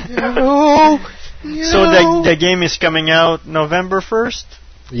 No. So the game is coming out November 1st?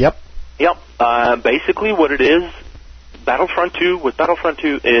 Yep. Basically what it is, Battlefront 2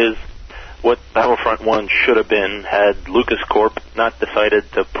 is what Battlefront 1 should have been had LucasCorp not decided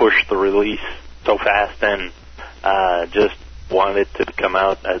to push the release so fast and just wanted to come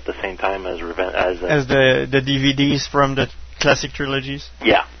out at the same time as the DVDs from the classic trilogies.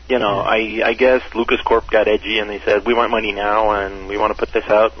 Yeah, I guess LucasCorp got edgy and they said, we want money now and we want to put this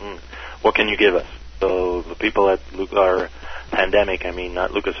out, and what can you give us? So the people at Pandemic,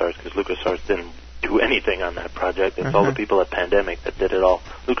 not LucasArts, because LucasArts didn't do anything on that project. It's all the people at Pandemic that did it all.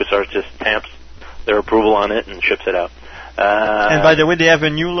 LucasArts just stamps their approval on it and ships it out. And by the way, they have a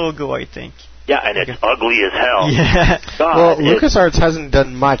new logo, I think. Yeah, and it's ugly as hell. Yeah. God, LucasArts hasn't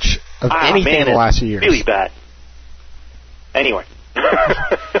done much of anything in the last year. Really bad. Anyway.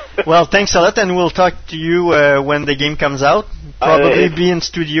 Well, thanks a lot, and we'll talk to you when the game comes out. Probably be in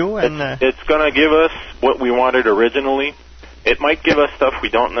studio. It's going to give us what we wanted originally. It might give us stuff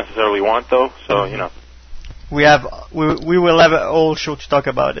we don't necessarily want, though, so, We will have a whole show to talk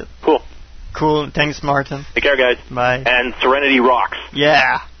about it. Cool. Thanks, Martin. Take care, guys. Bye. And Serenity rocks.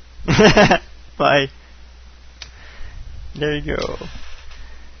 Yeah. Bye. There you go.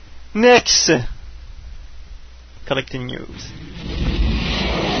 Next. Collecting news.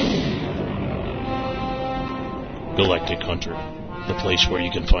 Galactic Hunter, the place where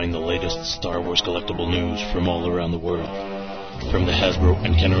you can find the latest Star Wars collectible news from all around the world. From the Hasbro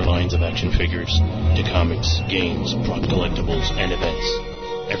and Kenner lines of action figures, to comics, games, prop collectibles, and events.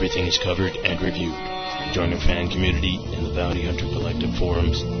 Everything is covered and reviewed. Join our fan community in the Bounty Hunter Collective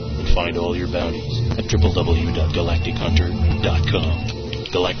forums and find all your bounties at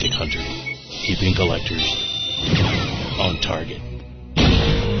www.galacticunter.com. Galactic Hunter, keeping collectors on target.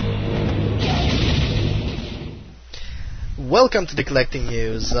 Welcome to the Collecting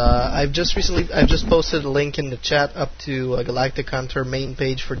News. I've just posted a link in the chat up to Galactic Hunter main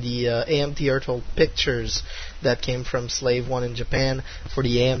page for the AMT Ertl pictures that came from Slave 1 in Japan for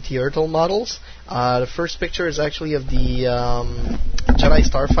the AMT Ertl models. The first picture is actually of the Jedi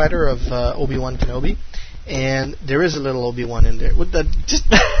Starfighter of Obi-Wan Kenobi. And there is a little Obi-Wan in there. Just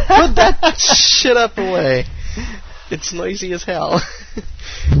put that shit up away. It's noisy as hell.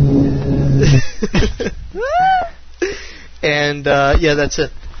 And that's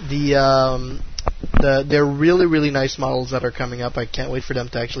it. They're really, really nice models that are coming up. I can't wait for them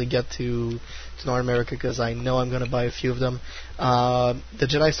to actually get to North America because I know I'm going to buy a few of them. The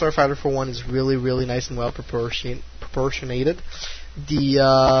Jedi Starfighter, for one, is really, really nice and well proportionated.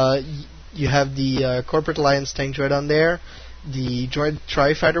 You have the Corporate Alliance tank droid on there, the droid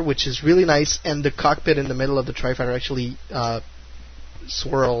Tri-Fighter, which is really nice, and the cockpit in the middle of the Tri-Fighter actually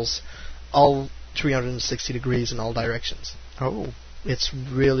swirls all 360 degrees in all directions. Oh. It's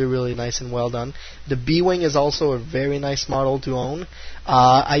really, really nice and well done. The B-Wing is also a very nice model to own.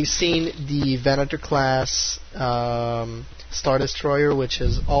 I've seen the Venator class Star Destroyer, which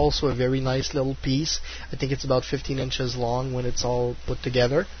is also a very nice little piece. I think it's about 15 inches long when it's all put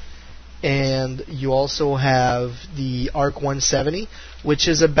together. And you also have the Arc 170, which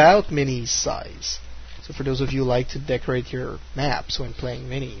is about minis size. So for those of you who like to decorate your maps when playing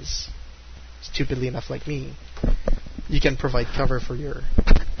minis, stupidly enough like me, you can provide cover for your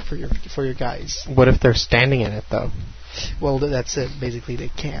guys. What if they're standing in it though? Well, that's it. Basically, they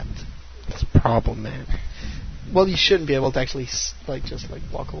can't. That's a problem, man. Well, you shouldn't be able to actually just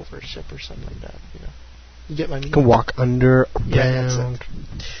walk over a ship or something like that. You get my meaning? You can walk under. Yeah, that's it.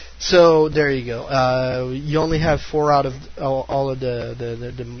 So there you go. You only have 4 out of all of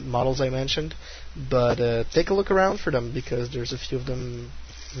the models I mentioned, but take a look around for them because there's a few of them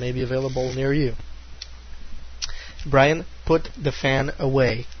maybe available near you. Brian, put the fan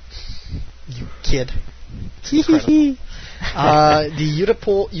away. You kid. The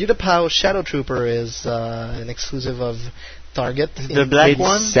Utapau Shadow Trooper is an exclusive of Target. The black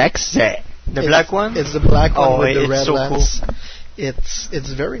one? Sexy. The black one? It's the black one with the red so lens. Cool.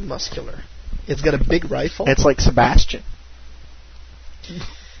 It's very muscular. It's got a big rifle. It's like Sebastian.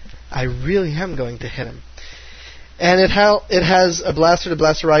 I really am going to hit him. And it has a blaster, the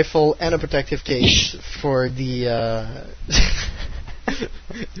blaster rifle, and a protective case for the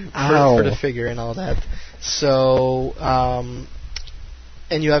for the figure and all that. So,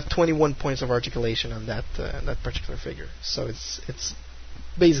 and you have 21 points of articulation on that particular figure. So it's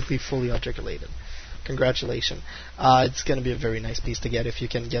basically fully articulated. Congratulations. It's going to be a very nice piece to get if you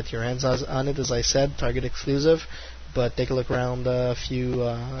can get your hands on it. As I said, Target exclusive. But take a look around a few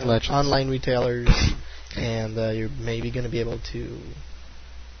online retailers. And you're maybe going to be able to,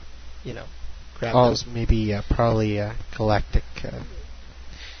 grab those. Maybe probably Galactic.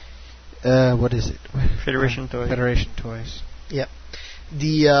 What is it? Federation Toys. Federation Toys. Yep.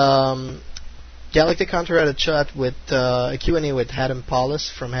 The Galactic Hunter had a chat with a Q&A with Adam Paulus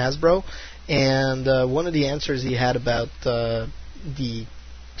from Hasbro, and one of the answers he had about the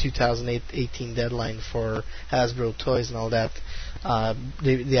 2018 deadline for Hasbro toys and all that.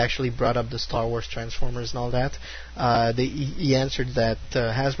 They actually brought up the Star Wars Transformers and all that. He answered that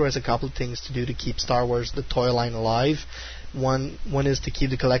Hasbro has a couple of things to do to keep Star Wars, the toy line, alive. One is to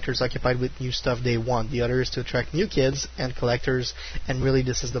keep the collectors occupied with new stuff they want. The other is to attract new kids and collectors, and really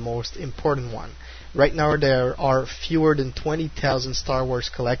this is the most important one. Right now there are fewer than 20,000 Star Wars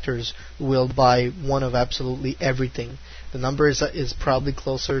collectors who will buy one of absolutely everything. The number is probably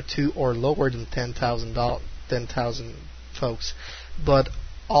closer to or lower than 10,000 folks. But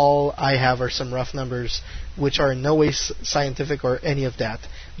all I have are some rough numbers, which are in no way scientific or any of that.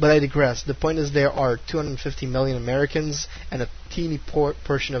 But I digress. The point is there are 250 million Americans, and a teeny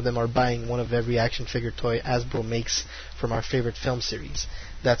portion of them are buying one of every action figure toy Hasbro makes from our favorite film series.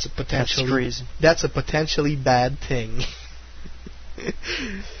 That's a potentially bad thing.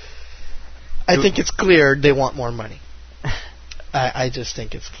 I think it's clear they want more money. I just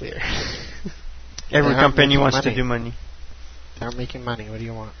think it's clear. Every company wants to do money. They're making money. What do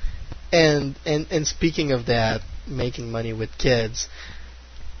you want? And speaking of that, making money with kids,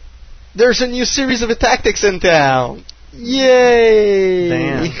 there's a new series of Tactics in town. Yay!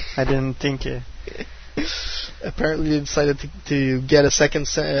 Damn, I didn't think it. Apparently, they decided to get a second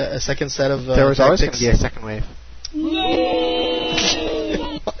set of. There was always going to be a second wave.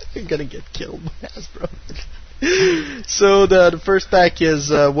 I'm gonna get killed by Hasbro. So the first pack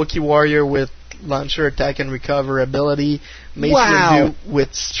is Wookiee Warrior with Launcher Attack and Recover ability, Mace Windu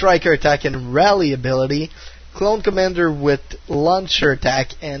with Striker Attack and Rally ability, Clone Commander with Launcher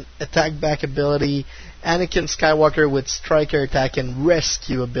Attack and Attack Back ability, Anakin Skywalker with Striker Attack and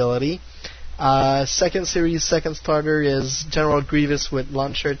Rescue ability. Second series, second starter is General Grievous with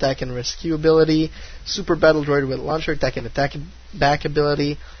Launcher Attack and Rescue ability, Super Battle Droid with Launcher Attack and Attack Back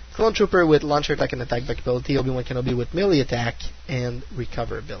ability, Clone Trooper with Launcher Attack and Attack Back ability, Obi-Wan Kenobi with Melee Attack and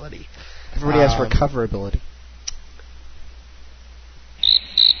Recover ability. Everybody has recover ability.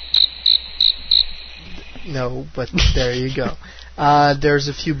 No, but there you go. There's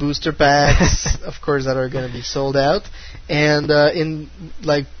a few booster packs, of course, that are going to be sold out. And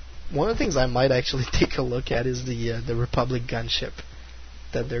one of the things I might actually take a look at is the Republic gunship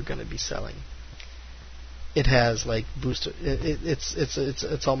that they're going to be selling. It has booster.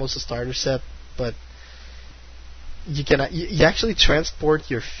 It's almost a starter set, but you actually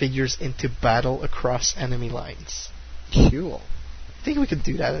transport your figures into battle across enemy lines. Cool. I think we could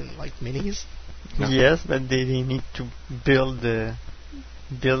do that in minis. No. Yes, but they need to build the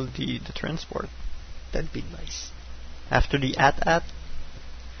transport. That'd be nice. after the AT-AT,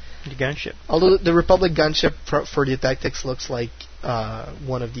 the gunship. Although the Republic gunship for the Tactics looks like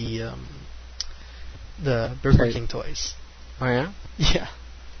one of the Burger King toys. Oh yeah? Yeah.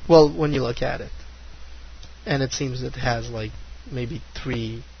 Well, when you look at it. And it seems it has like maybe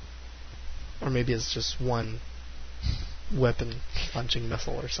 3, or maybe it's just one weapon punching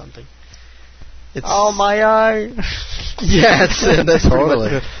missile or something. It's oh, my eye! Yeah, that's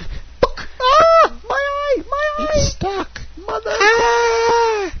totally. Ah, my eye! It's stuck. Mother!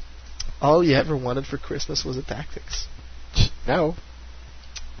 Ah! All you ever wanted for Christmas was a Tactics. No.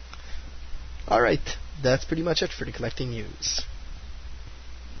 Alright, that's pretty much it for the collecting news.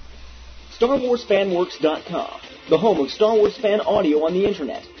 StarWarsFanWorks.com, the home of Star Wars fan audio on the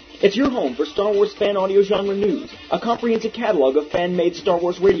internet. It's your home for Star Wars fan audio genre news, a comprehensive catalog of fan-made Star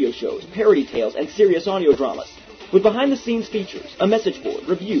Wars radio shows, parody tales, and serious audio dramas. With behind-the-scenes features, a message board,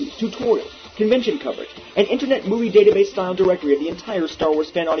 reviews, tutorials, convention coverage, an internet movie database-style directory of the entire Star Wars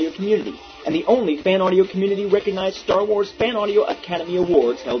fan audio community, and the only fan audio community-recognized Star Wars Fan Audio Academy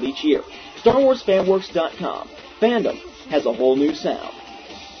Awards held each year. StarWarsFanWorks.com. Fandom has a whole new sound.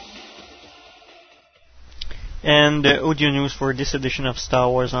 And audio news for this edition of Star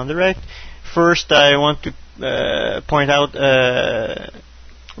Wars on Direct. First, I want to point out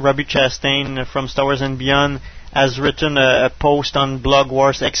Robbie Chastain from Star Wars and Beyond has written a post on Blog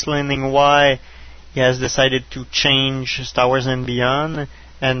Wars explaining why he has decided to change Star Wars and Beyond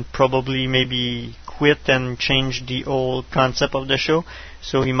and probably maybe quit and change the whole concept of the show.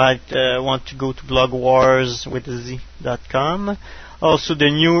 So he might want to go to blogwars.com. Also, the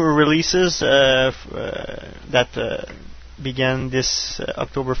new releases that began this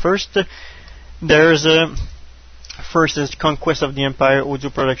October 1st. There's first is Conquest of the Empire audio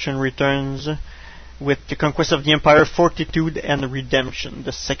production returns with the Conquest of the Empire Fortitude and Redemption,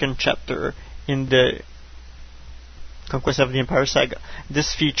 the second chapter in the Conquest of the Empire saga.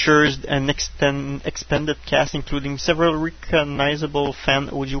 This features an expanded cast including several recognizable fan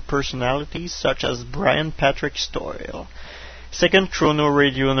audio personalities such as Brian Patrick Stoyle. Second Chrono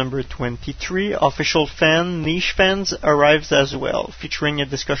Radio number 23, Official Fan, Niche Fans arrives as well, featuring a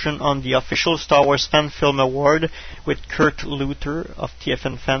discussion on the official Star Wars Fan Film Award with Kurt Luther of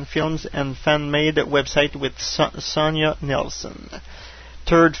TFN Fan Films and fan-made website with Sonia Nelson.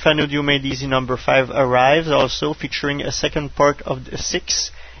 Third Fan Audio Made Easy number 5 arrives, also featuring a second part of the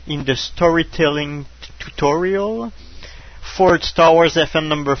 6 in the storytelling tutorial. Fourth Star Wars FM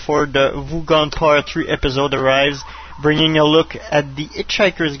number 4, the Vugon Power 3 episode arrives, bringing a look at the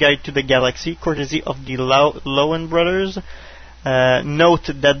Hitchhiker's Guide to the Galaxy, courtesy of the Lowen brothers. Note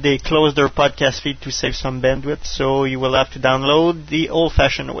that they closed their podcast feed to save some bandwidth, so you will have to download the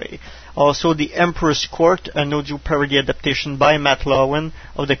old-fashioned way. Also, The Emperor's Court, an audio parody adaptation by Matt Lowen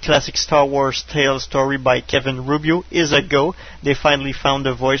of the classic Star Wars tale story by Kevin Rubio, is a go. They finally found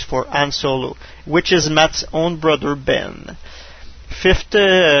a voice for Han Solo, which is Matt's own brother Ben. Fifth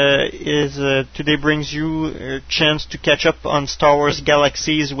today brings you a chance to catch up on Star Wars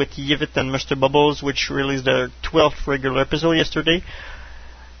Galaxies with Yvette and Mr. Bubbles, which released their 12th regular episode yesterday,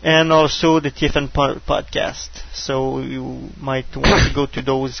 and also the TFN podcast. So you might want to go to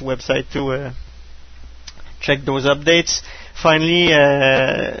those websites to check those updates. Finally,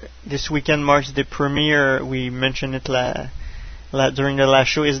 this weekend marks the premiere. We mentioned it during the last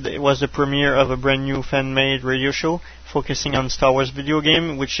show. It was the premiere of a brand new fan-made radio show focusing on Star Wars video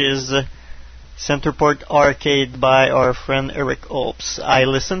game, which is Centerport Arcade by our friend Eric Olps. I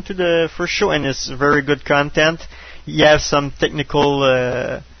listened to the first show and it's very good content. He has some technical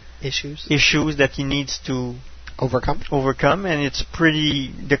issues that he needs to overcome, and it's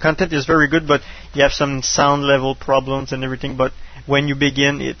the content is very good, but you have some sound level problems and everything. But when you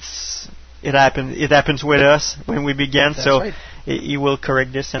begin, it happens with us when we begin. That's so right. He will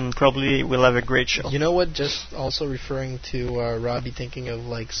correct this, and probably we'll have a great show. You know what? Just also referring to Robbie thinking of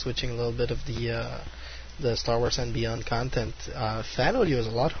like switching a little bit of the Star Wars and Beyond content. Fan audio is a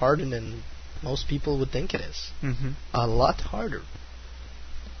lot harder than most people would think it is. Mm-hmm. A lot harder.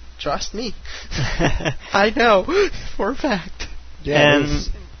 Trust me. I know for a fact. Yeah,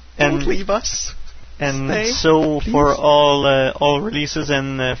 don't leave us. And Stay, so please. For all releases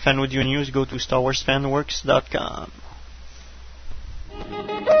and fan audio news, go to StarWarsFanWorks.com.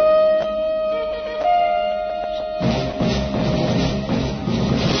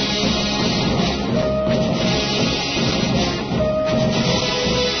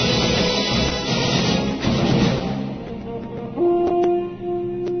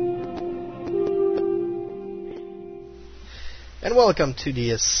 And welcome to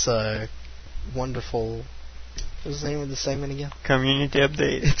this wonderful What's the name of the segment again? Community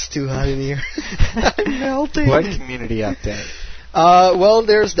update. It's too hot in here. I'm melting. What community update? Well,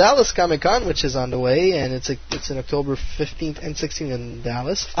 there's Dallas Comic Con, which is on the way, and it's in October 15th and 16th in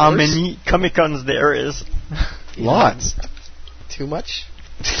Dallas. How many Comic Cons there is? Lots. Too much?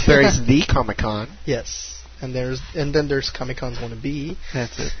 There is the Comic Con. Yes, and then there's Comic Cons Wannabe.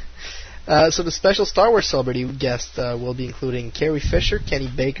 That's it. So the special Star Wars celebrity guest will be including Carrie Fisher, Kenny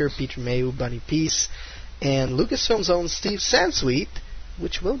Baker, Peter Mayhew, Bunny Peace, and Lucasfilm's own Steve Sansweet,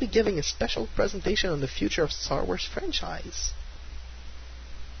 which will be giving a special presentation on the future of Star Wars franchise.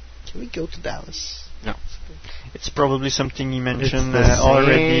 Can we go to Dallas? No. It's probably something he mentioned it's the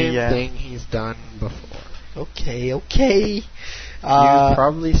already. Same thing he's done before. Okay. You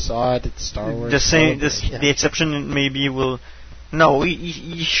probably saw it at Star Wars. The same. The exception maybe will. No,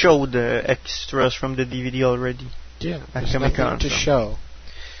 he showed the extras from the DVD already. Yeah, at Comic-Con to show.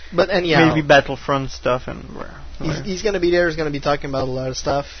 But anyhow, maybe Battlefront stuff and he's going to be there. He's going to be talking about a lot of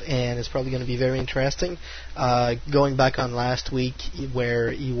stuff, and it's probably going to be very interesting. Going back on last week,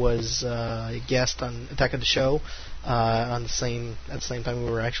 where he was a guest on Attack of the Show, at the same time we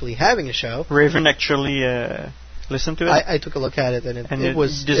were actually having a show. Raven actually listened to it. I took a look at it, and it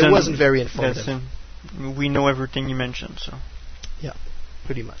wasn't very informative. We know everything you mentioned, so yeah,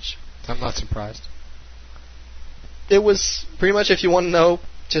 pretty much. I'm not surprised. It was pretty much, if you want to know,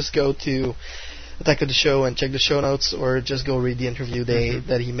 just go to Attack of the Show and check the show notes, or just go read the interview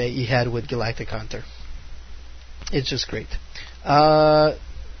that he had with Galactic Hunter. It's just great.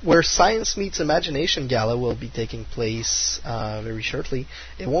 Where Science Meets Imagination Gala will be taking place very shortly.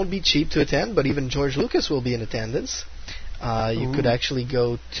 It won't be cheap to attend, but even George Lucas will be in attendance. You could actually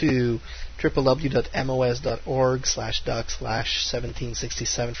go to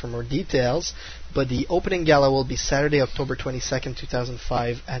www.mos.org/doc/1767 for more details. But the opening gala will be Saturday, October 22nd,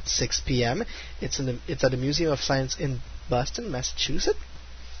 2005 at 6 p.m. It's at the Museum of Science in Boston, Massachusetts.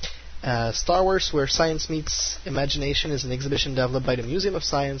 Star Wars, Where Science Meets Imagination is an exhibition developed by the Museum of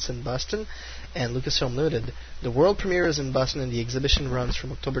Science in Boston and Lucasfilm Limited. The world premiere is in Boston, and the exhibition runs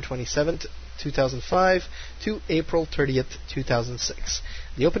from October 27th, 2005 to April 30th, 2006.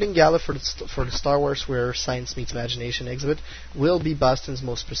 The opening gala for the Star Wars Where Science Meets Imagination exhibit will be Boston's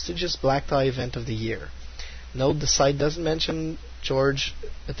most prestigious black tie event of the year. Note the site doesn't mention George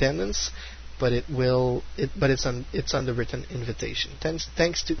attendance, but it's on the written invitation.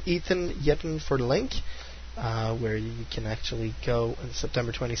 Thanks to Ethan Yetten for the link, where you can actually go on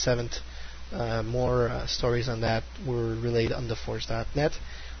September 27th. More stories on that were relayed on theforce.net.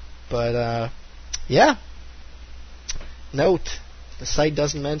 But yeah, note the site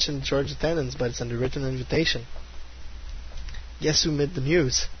doesn't mention George attendance, but it's on the written invitation. Guess who made the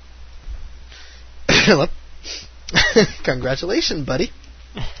news? Congratulations, buddy.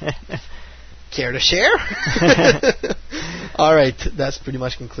 Care to share? Alright, that's pretty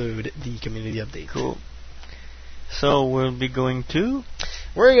much conclude the community update. Cool. So we'll be going to?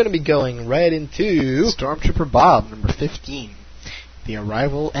 We're going to be going right into Stormtrooper Bob, number 15. The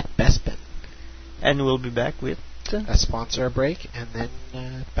Arrival at Bespin. And we'll be back with a sponsor break, and then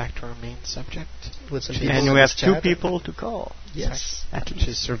back to our main subject. With some and we have two people to call. Yes. Which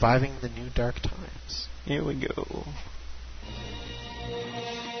is Surviving the New Dark Times. Here we go.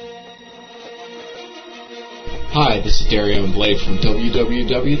 Hi, this is Dario and Blade from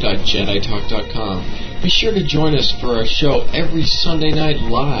www.jeditalk.com. Be sure to join us for our show every Sunday night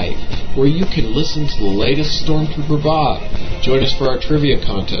live, where you can listen to the latest Stormtrooper Bob. Join us for our trivia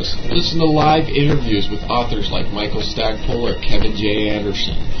contest. Listen to live interviews with authors like Michael Stackpole or Kevin J.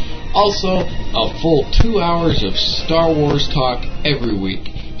 Anderson. Also, a full 2 hours of Star Wars talk every week.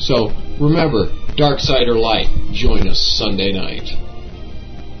 So, remember, dark side or light, join us Sunday night.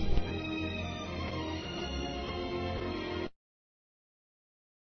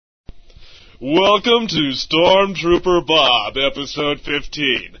 Welcome to Stormtrooper Bob, Episode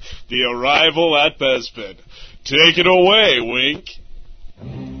 15, The Arrival at Bespin. Take it away, Wink.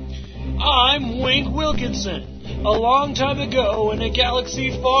 I'm Wink Wilkinson. A long time ago, in a galaxy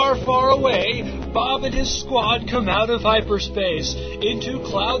far, far away, Bob and his squad come out of hyperspace into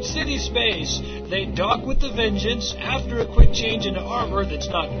Cloud City space. They dock with the Vengeance after a quick change in armor that's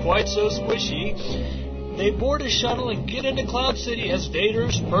not quite so squishy. They board a shuttle and get into Cloud City as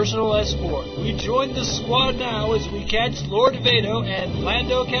Vader's personal escort. We join the squad now as we catch Lord Vader and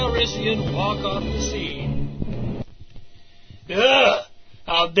Lando Calrissian walk off the scene. Ugh!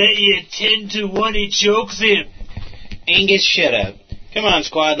 I'll bet you 10-1 he chokes him. Angus, shut up. Come on,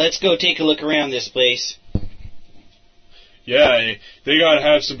 squad, let's go take a look around this place. Yeah, they gotta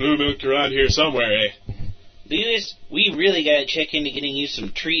have some blue milk around here somewhere, eh? Lewis, we really gotta check into getting you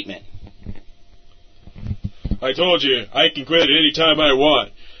some treatment. I told you, I can quit at any time I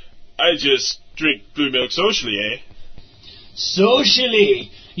want. I just drink blue milk socially, eh?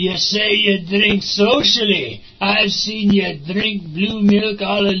 Socially? You say you drink socially. I've seen you drink blue milk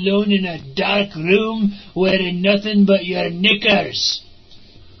all alone in a dark room wearing nothing but your knickers.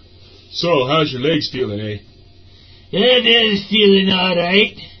 So, how's your legs feeling, eh? They're feeling all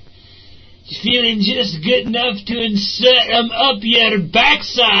right. Feeling just good enough to insert 'em up your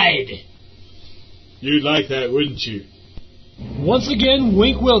backside. You'd like that, wouldn't you? Once again,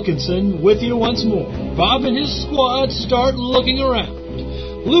 Wink Wilkinson with you once more. Bob and his squad start looking around.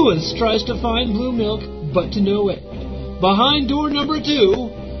 Lewis tries to find blue milk, but to no end. Behind door number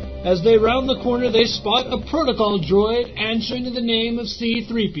 2, as they round the corner, they spot a protocol droid answering to the name of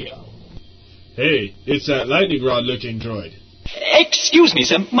C-3PO. Hey, it's that lightning rod-looking droid. Excuse me,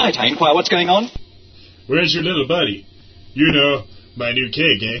 sir. Might I inquire what's going on? Where's your little buddy? You know, my new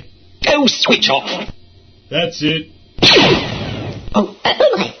keg, eh? Go switch off. That's it. Oh my. I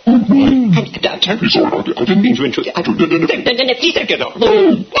didn't mean to intrude. Please don't get off.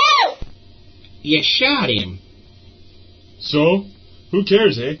 No! You shot him. So? Who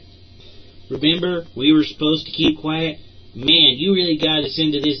cares, eh? Remember, we were supposed to keep quiet? Man, you really got us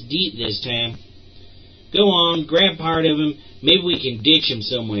into this deep this time. Go on, grab part of him. Maybe we can ditch him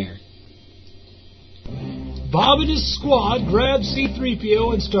somewhere. Bob and his squad grab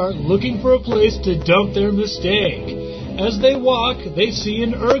C-3PO and start looking for a place to dump their mistake. As they walk, they see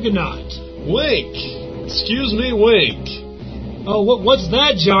an Ergonaut. Wink! Excuse me, Wink. Oh, what's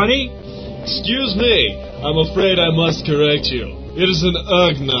that, Johnny? Excuse me. I'm afraid I must correct you. It is an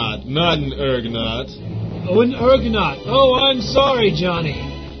Ugnaught, not an Ergonaut. Oh, an Ergonaut. Oh, I'm sorry, Johnny.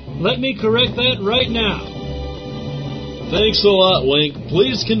 Let me correct that right now. Thanks a lot, Wink.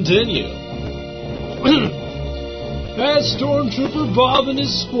 Please continue. As Stormtrooper Bob and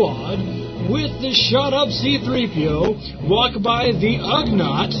his squad, with the shot-up C-3PO, walk by the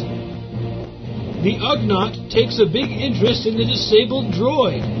Ugnaught, the Ugnaught takes a big interest in the disabled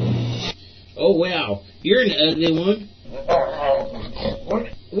droid. Oh, wow. You're an ugly one.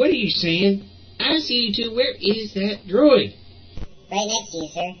 What are you saying? I see you two. Where is that droid? Right next to you,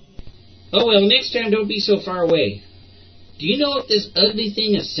 sir. Oh, well, next time don't be so far away. Do you know what this ugly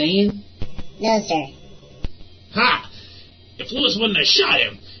thing is saying? No, sir. Ha! If Lewis wouldn't have shot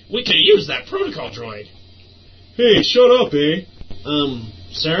him, we could have used that protocol droid. Hey, shut up, eh?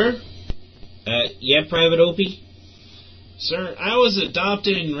 Sir? Yeah, Private Opie? Sir, I was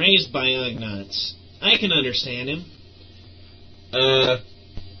adopted and raised by Ugnaughts. I can understand him.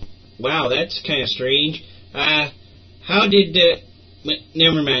 Wow, that's kind of strange. How did,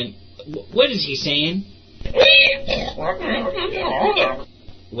 never mind. What is he saying?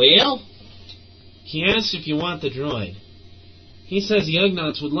 Well? He asked if you want the droid. He says the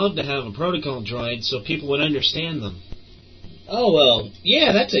Ugnaughts would love to have a protocol droid so people would understand them. Oh, well,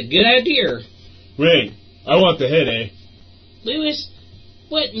 yeah, that's a good idea. Ray, I want the head, eh? Lewis,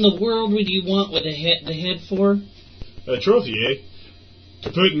 what in the world would you want with the head for? A trophy, eh?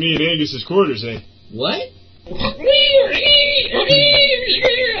 To put in me and Angus's quarters, eh? What?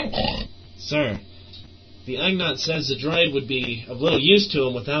 Sir, the Ugnaught says the droid would be of little use to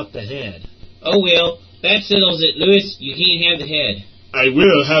him without the head. Oh, well, that settles it, Lewis. You can't have the head. I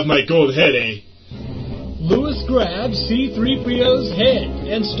will have my gold head, eh? Lewis grabs C-3PO's head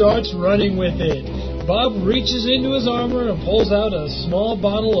and starts running with it. Bob reaches into his armor and pulls out a small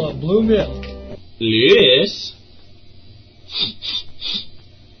bottle of blue milk. Lewis?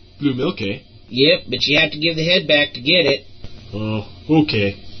 Blue milk, eh? Yep, but you have to give the head back to get it. Oh,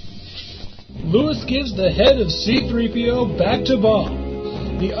 okay. Lewis gives the head of C-3PO back to Bob.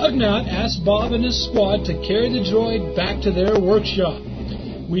 The Ugnaught asks Bob and his squad to carry the droid back to their workshop.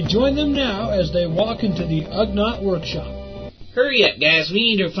 We join them now as they walk into the Ugnaught workshop. Hurry up, guys.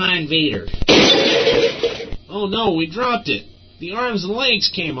 We need to find Vader. Oh, no, we dropped it. The arms and legs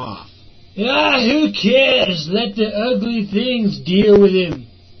came off. Ah, who cares? Let the ugly things deal with him.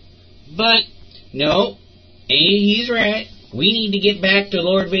 But, no, he's right. We need to get back to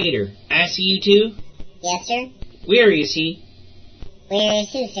Lord Vader. I see you two? Yes, sir. Where is he? Where is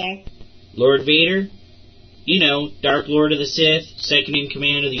who, sir? Lord Vader? You know, Dark Lord of the Sith, second in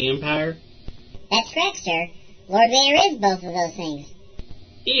command of the Empire. That's correct, sir. Lord Vader is both of those things.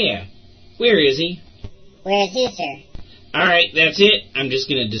 Yeah. Where is he? Where is who, sir? Alright, that's it. I'm just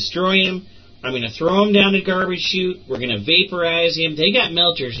going to destroy him. I'm going to throw him down the garbage chute. We're going to vaporize him. They got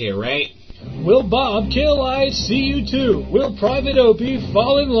melters here, right? Will Bob kill ICU-2? Will Private Opie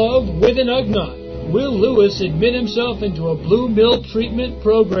fall in love with an Ugnaught? Will Lewis admit himself into a blue milk treatment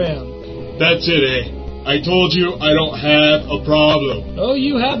program? That's it, eh? I told you I don't have a problem. Oh,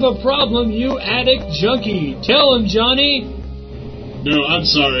 you have a problem, you addict junkie. Tell him, Johnny. No, I'm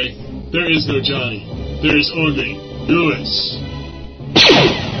sorry. There is no Johnny. There is only Lewis.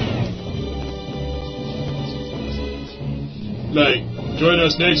 Join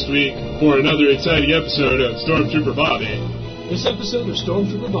us next week for another exciting episode of Stormtrooper Bobby. This episode of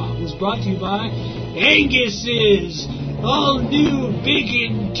Stormtrooper Bob was brought to you by Angus's all-new, big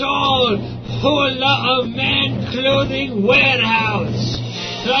and tall, whole lot of man clothing warehouse.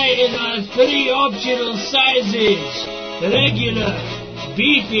 Try it in our 3 optional sizes: regular,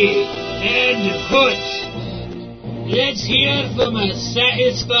 beefy, and hot. Let's hear from a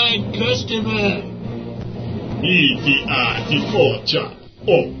satisfied customer. E-D-I-T-4-Cha.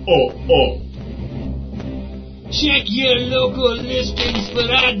 Oh. Check your local listings for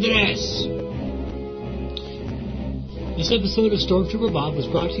address. This episode of Stormtrooper Bob was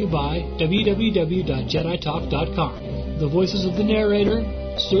brought to you by www.jeditalk.com. The voices of the narrator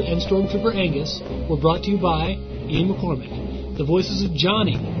and Stormtrooper Angus were brought to you by Ian McCormick. The voices of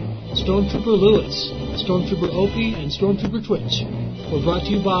Johnny, Stormtrooper Lewis, Stormtrooper Opie, and Stormtrooper Twitch were brought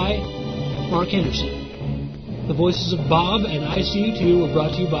to you by Mark Henderson. The voices of Bob and ICU2 were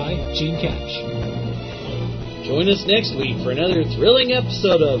brought to you by Gene Cash. Join us next week for another thrilling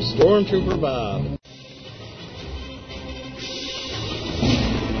episode of Stormtrooper Bob.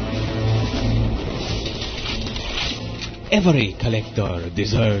 Every collector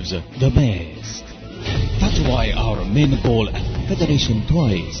deserves the best. That's why our main goal at Federation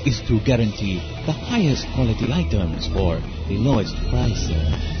Toys is to guarantee the highest quality items for the lowest prices.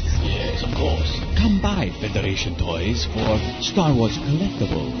 Yes, of course. Come by Federation Toys for Star Wars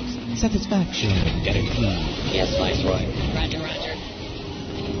collectibles. Satisfaction guaranteed. Yes, Viceroy. Roger.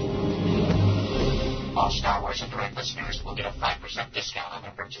 All Star Wars and Direct listeners will get a 5% discount on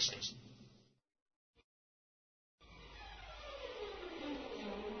their purchases.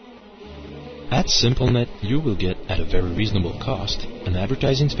 At SimpleNet, you will get, at a very reasonable cost, an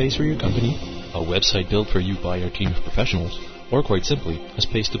advertising space for your company, a website built for you by our team of professionals, or quite simply, a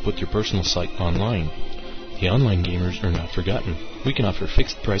space to put your personal site online. The online gamers are not forgotten. We can offer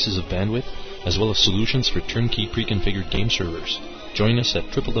fixed prices of bandwidth, as well as solutions for turnkey pre-configured game servers. Join us at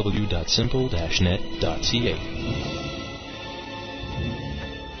www.simple-net.ca.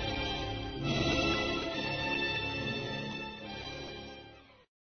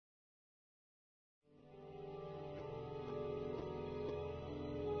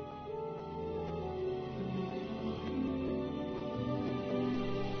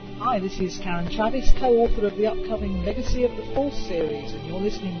 Hi, this is Karen Travis, co-author of the upcoming Legacy of the Force series, and you're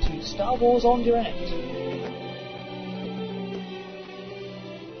listening to Star Wars on Direct.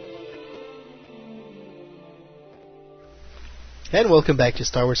 And welcome back to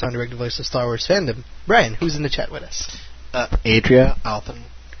Star Wars on Direct, the voice of Star Wars fandom. Brian, who's in the chat with us? Adria, Althan,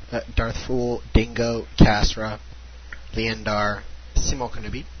 Darth Fool, Dingo, Kasra, Leandar, Simo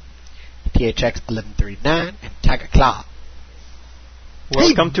Kanubi, THX 1139, and Tagaclaw.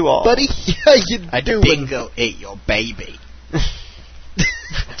 Welcome to all. Buddy, how you doing? A dingo ate your baby.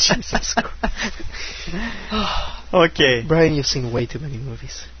 Jesus Christ. Okay. Brian, you've seen way too many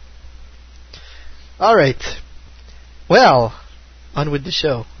movies. Alright. Well, on with the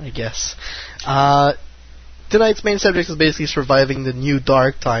show, I guess. Tonight's main subject is basically surviving the new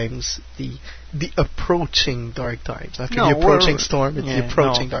dark times, the approaching dark times. After the approaching storm, it's the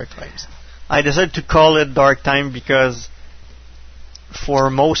approaching dark times. I decided to call it dark time because for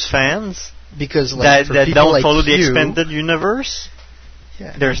most fans that don't follow the expanded universe,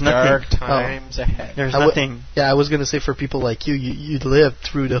 there's nothing. Dark times ahead. There's nothing. I was going to say for people like you lived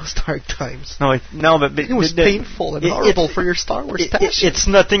through those dark times. But it was painful and horrible for your Star Wars passion. It's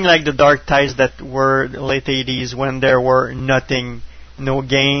nothing like the dark times that were late 80s when there were nothing, no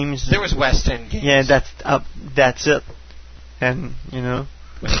games. There was West End games. Yeah, that's it. And,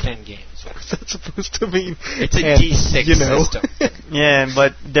 West End games. What's that supposed to mean? It's a D6 system. Yeah,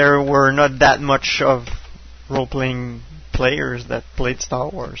 but there were not that much of role-playing players that played Star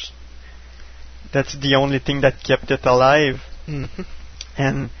Wars. That's the only thing that kept it alive. Mm-hmm.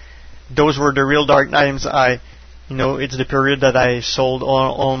 And those were the real dark times. It's the period that I sold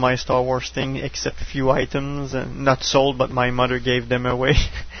all my Star Wars things except a few items. And not sold, but my mother gave them away.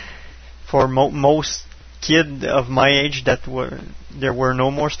 For most kid of my age, there were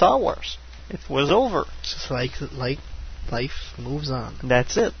no more Star Wars. It was over. Just like life moves on.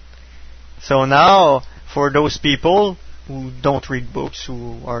 That's it. So now, for those people who don't read books,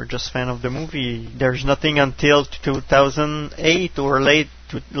 who are just fan of the movie, there's nothing until 2008 or late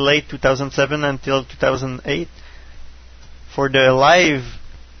 2007 until 2008 for the live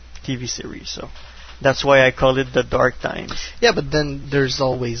TV series. So That's why I call it the Dark Times. Yeah, but then there's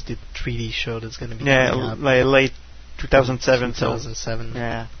always the 3D show that's going to be coming up. Like late 2007. 2007. So,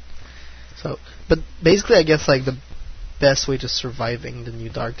 yeah. So, but basically, I guess like the best way to surviving the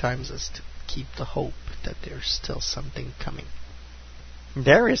new Dark Times is to keep the hope that there's still something coming.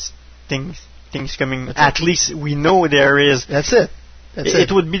 There is things coming. At least we know there is. That's it.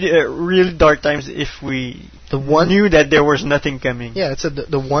 It would be really dark times if we knew that there was nothing coming. Yeah, it's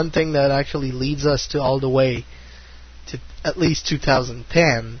the one thing that actually leads us to all the way to at least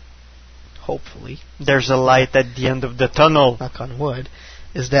 2010, hopefully. There's a light at the end of the tunnel. Knock on wood.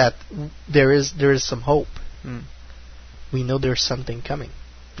 Is that there is some hope. We know there's something coming.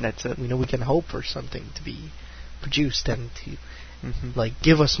 That's it. We know we can hope for something to be produced and to like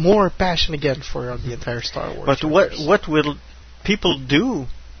give us more passion again for the entire Star Wars. But what will people do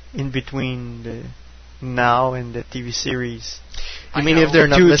in between the now and the TV series? I mean, if they're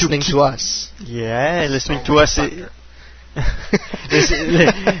not listening to us. Yeah, listening to us.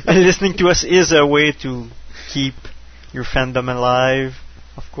 Listening to us is a way to keep your fandom alive,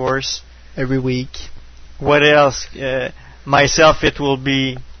 of course. Every week. What else? Myself, it will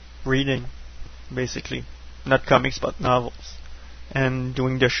be reading, basically. Not comics, but novels. And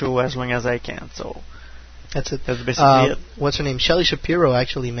doing the show as long as I can, so... That's it. That's basically it. What's her name? Shelley Shapiro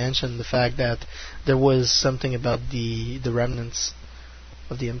actually mentioned the fact that there was something about the remnants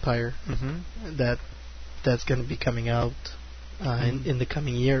of the Empire that's going to be coming out in the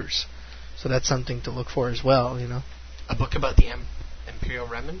coming years. So that's something to look for as well, you know. A book about the Imperial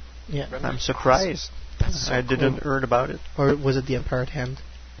Remnant? Yeah. I'm surprised. That's so I didn't heard about it. Or was it the Empire at Hand?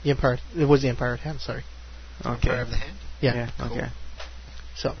 It was the Empire at Hand, sorry. Okay. Empire of the Hand? Yeah. Cool. Okay.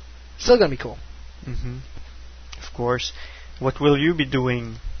 So, still going to be cool. Of course. What will you be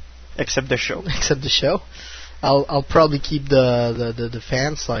doing except the show? Except the show? I'll probably keep the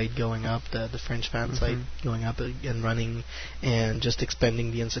fan site going up, the French fan site going up and running, and just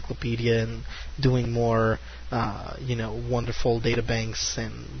expanding the encyclopedia and doing more, wonderful data banks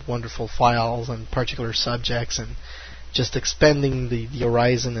and wonderful files on particular subjects, and just expanding the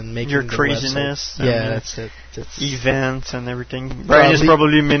horizon and making your the craziness. Website. Yeah, that's it. Events and everything. Brian is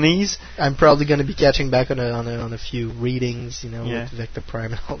probably minis. I'm probably going to be catching back on a few readings, with Vector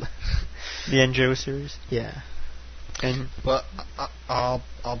Prime and all that. The NGO series. Yeah. And I'll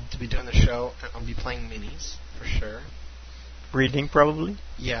be doing the show. I'll be playing minis for sure. Reading probably.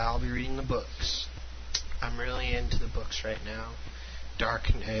 Yeah, I'll be reading the books. I'm really into the books right now.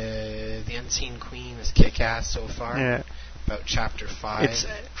 The Unseen Queen is kick-ass so far. Yeah. About chapter 5. It's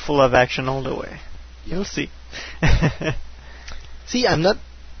full of action all the way. Yeah. You'll see. See, I'm not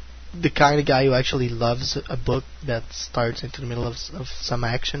the kind of guy who actually loves a book that starts into the middle of some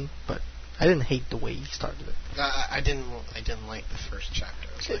action, but I didn't hate the way he started it. I didn't like the first chapter.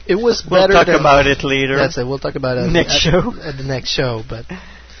 It was we'll better. We'll talk about it later. That's it. We'll talk about it at the next show. But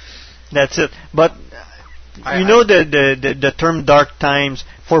that's it. But the term Dark Times,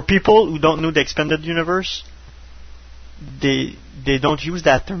 for people who don't know the expanded universe, they don't use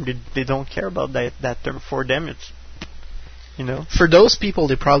that term. They don't care about that term. For them, it's For those people,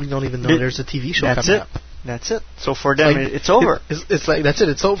 they probably don't even know there's a TV show coming up. That's it. So for them, it's over. It's like, that's it,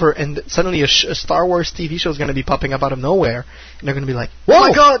 it's over. And suddenly a Star Wars TV show is going to be popping up out of nowhere. And they're going to be like, whoa, oh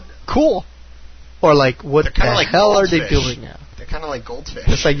my god, cool. Or like, what the hell are they doing now? They're kind of like goldfish.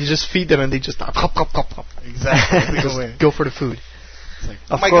 It's like you just feed them and they just hop. Exactly. They just go for the food. It's like,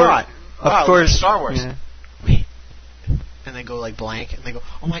 oh my god. Of course. Star Wars. Yeah. Wait. And they go like blank and they go,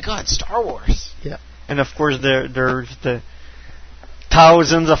 oh my god, Star Wars. Yeah. And of course there's the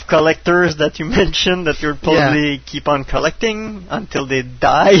thousands of collectors that you mentioned that you'll probably keep on collecting until they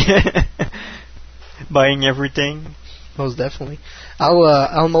die, buying everything. Most definitely.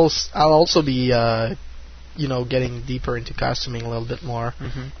 I'll also be getting deeper into costuming a little bit more,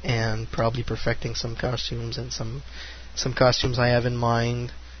 and probably perfecting some costumes and some costumes I have in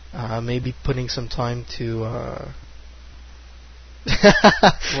mind. Maybe putting some time to.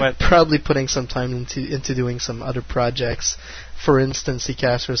 Probably putting some time into doing some other projects. For instance,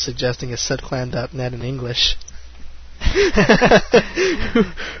 CCast was suggesting a setclan.net in English.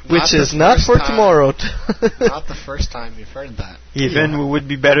 Which is not for tomorrow. Not the first time you've heard that. Even we would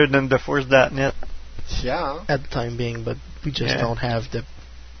be better than the force.net. Yeah. At the time being, but we just don't have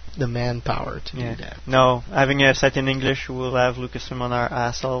the manpower to do that. No, having a site in English, we'll have Lucasfilm on our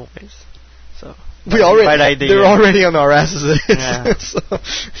ass always. So they're already on our asses. So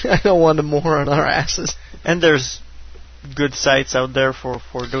I don't want them more on our asses. And there's good sites out there for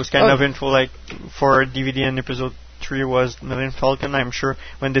those kind of info, like for DVD and episode 3 was Millennium Falcon. I'm sure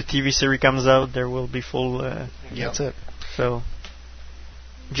when the TV series comes out, there will be full. That's it. So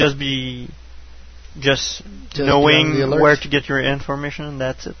just be Just be knowing on the alert. where to get your information,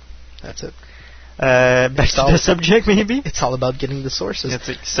 that's it. That's it. Back to the subject, maybe? It's all about getting the sources. That's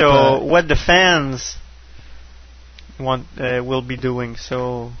it. So, what the fans will be doing.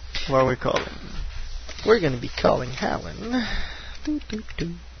 So, what are we calling? We're going to be calling Helen. Do, do,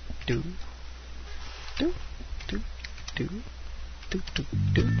 do, do. Do, do, do. Do, do,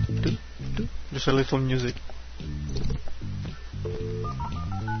 do, do, do. Just a little music.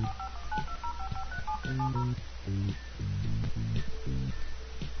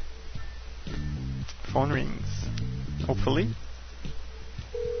 Phone rings. Hopefully.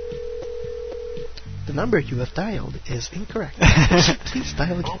 The number you have dialed is incorrect. Please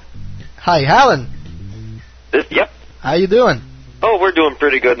dial again. Hi, Helen. Yep. How you doing? Oh, we're doing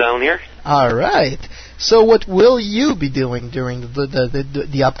pretty good down here. All right. So, what will you be doing during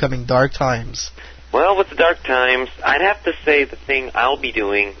the upcoming dark times? Well, with the dark times, I'd have to say the thing I'll be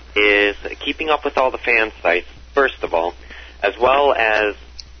doing is keeping up with all the fan sites, first of all, as well as,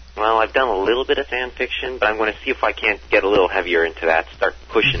 well, I've done a little bit of fan fiction, but I'm going to see if I can't get a little heavier into that, start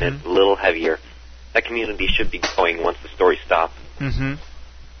pushing it a little heavier. That community should be going once the story stops. Mm-hmm.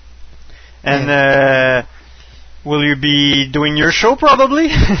 And, will you be doing your show, probably?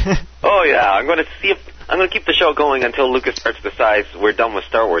 Oh, yeah. I'm going to keep the show going until LucasArts decides we're done with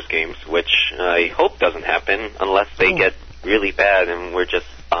Star Wars games, which I hope doesn't happen unless they get really bad and we're just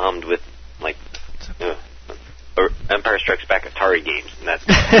bombed with, like, or Empire Strikes Back Atari games, and that's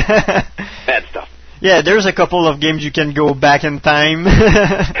bad stuff. Yeah, there's a couple of games you can go back in time.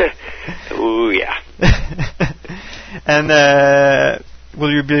 Ooh, yeah. And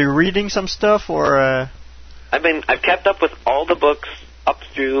will you be reading some stuff, or? I've kept up with all the books up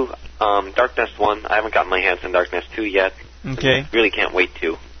through Dark Nest 1. I haven't gotten my hands on Dark Nest 2 yet. Okay. Really can't wait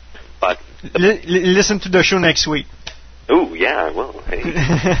to. But listen to the show next week. Ooh, yeah, I will. Hey.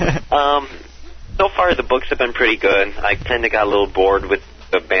 So far the books have been pretty good. I kind of got a little bored with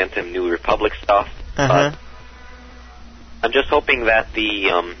the Bantam New Republic stuff. But I'm just hoping that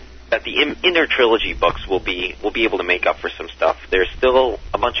the inner trilogy books will be able to make up for some stuff. There's still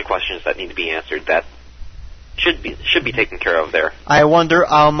a bunch of questions that need to be answered that should be taken care of there. I wonder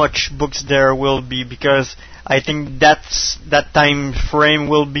how much books there will be, because I think that time frame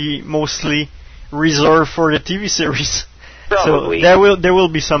will be mostly reserved for the TV series. Probably. So there will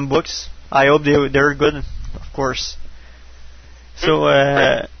be some books. I hope they're good, of course.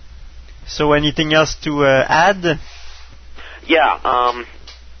 So so anything else to add? Yeah,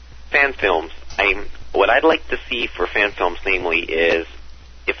 fan films. What I'd like to see for fan films, namely, is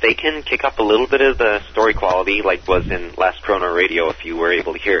if they can kick up a little bit of the story quality, like was in Last Chrono Radio, if you were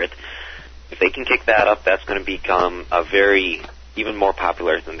able to hear it. If they can kick that up, that's going to become even more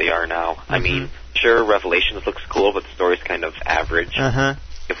popular than they are now. I mean, sure, Revelations looks cool, but the story's kind of average.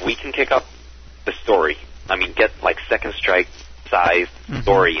 If we can kick up the story, I mean, get like Second Strike-sized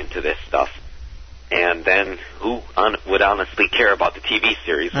story into this stuff, and then who would honestly care about the TV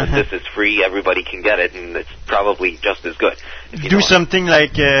series? When this is free, everybody can get it, and it's probably just as good. Do something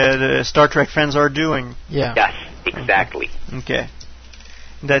like the Star Trek fans are doing. Yeah. Yes, exactly. Okay.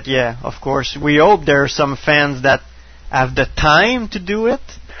 Of course. We hope there are some fans that have the time to do it,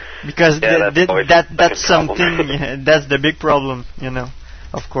 because that's something. That's the big problem,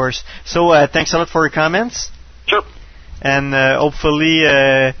 Of course. So thanks a lot for your comments. Sure. And hopefully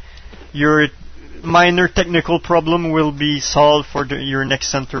your minor technical problem will be solved for your next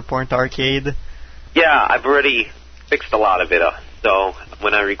Center Point arcade. Yeah, I've already fixed a lot of it. So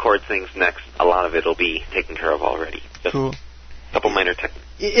when I record things next, a lot of it will be taken care of already. Just cool. A couple minor technical.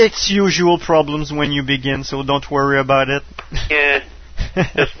 It's usual problems when you begin, so don't worry about it. Yeah,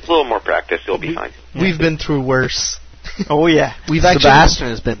 just a little more practice, you'll be fine. We've been through worse. Oh yeah, Sebastian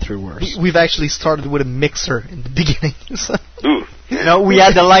has been through worse. We've actually started with a mixer in the beginning. Ooh. No, we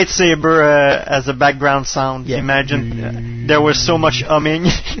had the lightsaber as a background sound. Yeah. Imagine there was so much humming.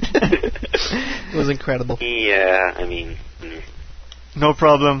 It was incredible. Yeah, I mean. No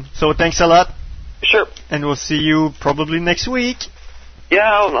problem. So thanks a lot. Sure. And we'll see you probably next week. Yeah,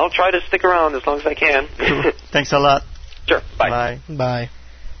 I'll try to stick around as long as I can. Cool. Thanks a lot. Sure. Bye. Bye.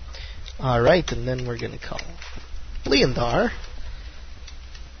 All right, and then we're going to call Leondar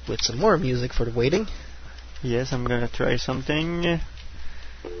with some more music for the waiting. Yes, I'm going to try something.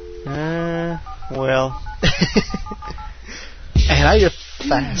 Well. And I have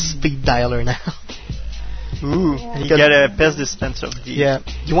fast speed dialer now. Ooh, you got a pest dispenser. Yeah.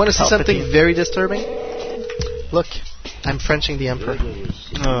 You want to see something very disturbing? Look, I'm Frenching the Emperor.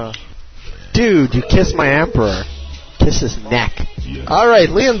 Dude, you kissed my Emperor. Kiss his neck. All right,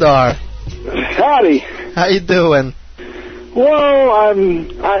 Leondar. Howdy. How you doing? Well, I'm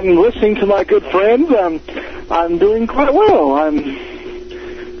listening to my good friends. I'm doing quite well.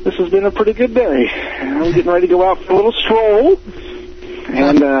 This has been a pretty good day. I'm getting ready to go out for a little stroll,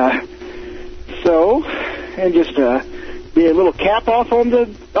 and just be a little cap off on the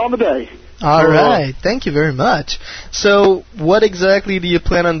day. All right, thank you very much. So, what exactly do you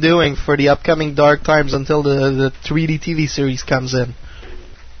plan on doing for the upcoming Dark Times until the 3D TV series comes in?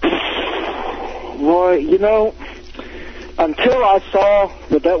 Well, you know, until I saw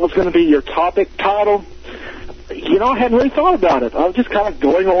that was going to be your topic title, you know, I hadn't really thought about it. I was just kind of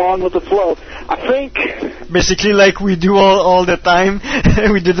going along with the flow. I think... Basically like we do all the time.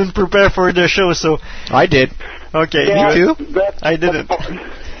 We didn't prepare for the show, so... I did. Okay, yeah, you too? I didn't.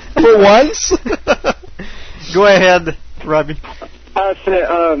 For once? Go ahead, Robbie. I said,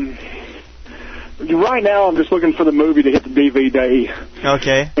 right now I'm just looking for the movie to hit the DVD.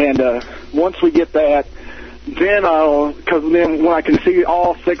 Okay. And once we get that, then when I can see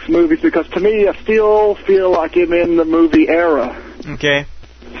all 6 movies, because to me I still feel like I'm in the movie era. Okay.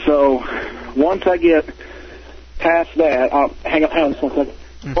 So once I get past that, I'll hang up hands for a second.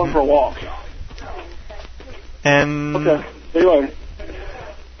 Going for a walk. And... Okay. See you later.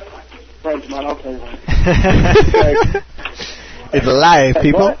 Friends of mine, I'll tell you later. It's live,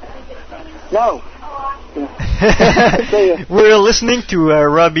 people. What? No. We're listening to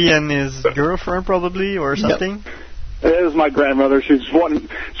Robbie and his girlfriend, probably, or something. Yep. It was my grandmother. She's wanting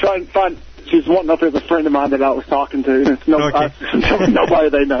up there with a friend of mine that I was talking to. It's nobody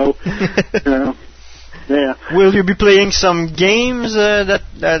they know. You know. Yeah. Will you be playing some games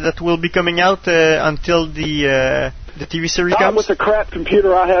that will be coming out until the TV series comes? Not with the crap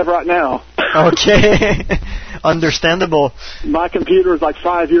computer I have right now. Okay. Understandable. My computer is like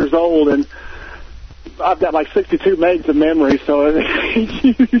 5 years old, and I've got like 62 megs of memory, so...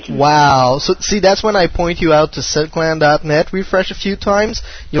 Wow. So, see, that's when I point you out to Silkland.net. Refresh a few times.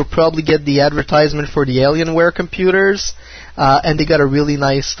 You'll probably get the advertisement for the Alienware computers. And they got a really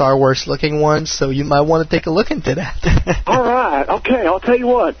nice Star Wars looking one, so you might want to take a look into that. All right. Okay, I'll tell you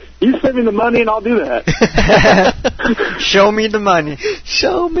what. You send me the money and I'll do that. Show me the money.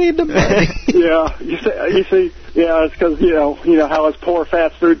 Show me the money. Yeah. You see, yeah, it's because, you know how us poor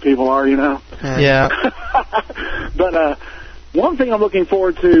fast food people are, you know. Yeah. But one thing I'm looking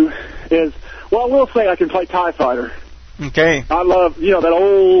forward to is, well, I will say I can play TIE Fighter. Okay. I love,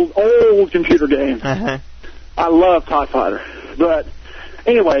 that old computer game. Uh-huh. I love TIE Fighter. But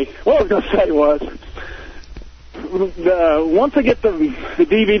anyway, what I was going to say was, once I get the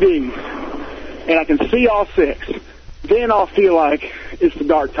DVD and I can see all 6, then I'll feel like it's the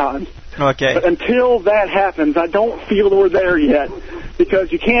Dark Times. Okay. But until that happens, I don't feel that we're there yet,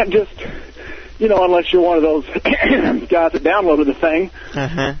 because you can't just, unless you're one of those guys that downloaded the thing,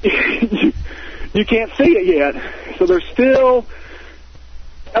 you can't see it yet. So there's still...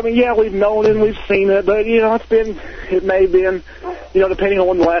 we've known it and we've seen it, but, it may have been, depending on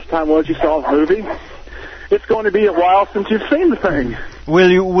when the last time was you saw the movie, it's going to be a while since you've seen the thing. Will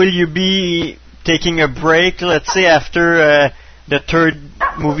you be taking a break, let's say, after the third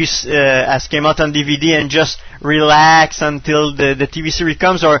movie has came out on DVD and just relax until the TV series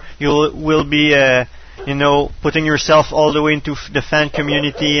comes, or will be, putting yourself all the way into the fan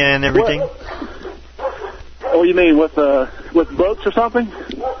community and everything? Oh, you mean with books or something?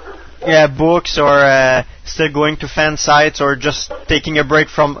 Yeah, books, or still going to fan sites, or just taking a break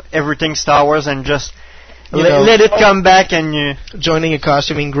from everything Star Wars and just let it come back and joining a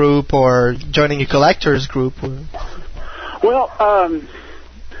costuming group or joining a collector's group. Well,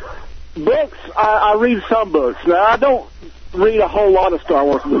 books. I read some books. Now I don't read a whole lot of Star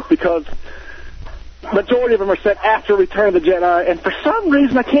Wars books because majority of them are set after Return of the Jedi, and for some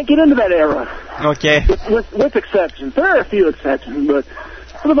reason I can't get into that era. Okay. With exceptions. There are a few exceptions, but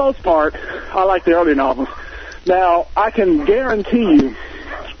for the most part, I like the early novels. Now, I can guarantee you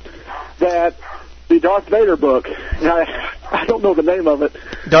that the Darth Vader book, and I don't know the name of it.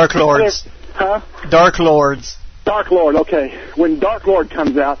 Dark Lords. Huh? Dark Lords. Dark Lord, okay. When Dark Lord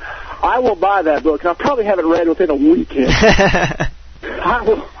comes out, I will buy that book, and I'll probably have it read within a weekend.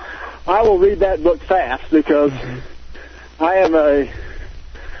 I will read that book fast because I am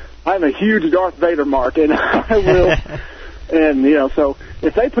a huge Darth Vader mark, and I will. And so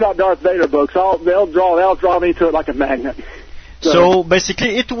if they put out Darth Vader books, they'll draw me to it like a magnet. So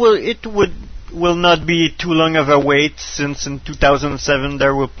basically, it will not be too long of a wait, since in 2007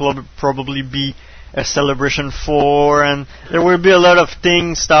 there will probably be a Celebration 4, and there will be a lot of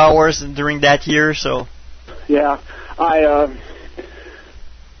things Star Wars during that year. So yeah, I'm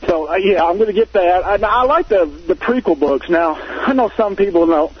going to get that. I like the prequel books. Now, I know some people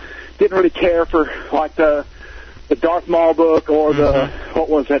didn't really care for like the the Darth Maul book or the what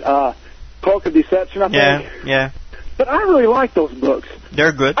was it, Cloak of Deception, I think. Yeah. But I really like those books.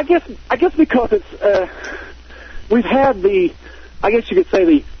 They're good. I guess because it's we've had the, I guess you could say,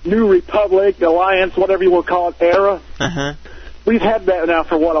 the New Republic, the Alliance, whatever you want to call it, era. We've had that now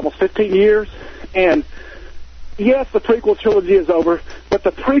for almost 15 years, and yes, the prequel trilogy is over, but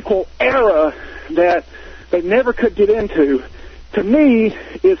the prequel era that they never could get into, to me,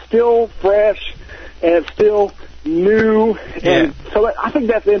 is still fresh and it's still new, and so I think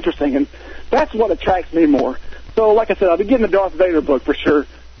that's interesting, and that's what attracts me more. So, like I said, I'll be getting the Darth Vader book for sure.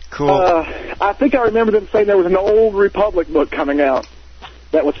 Cool. I think I remember them saying there was an old Republic book coming out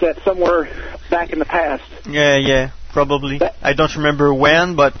that was set somewhere back in the past. Yeah, probably. I don't remember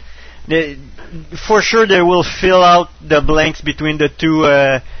when, but for sure they will fill out the blanks between the two,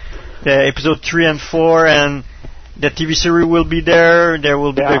 the episode 3 and 4, and the TV series will be there. There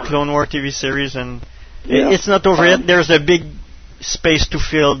will be the Clone War TV series, and it's not over yet. There's a big space to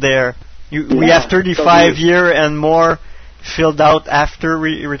fill there. We have 35 years and more filled out after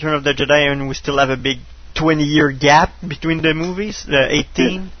Return of the Jedi, and we still have a big 20-year gap between the movies,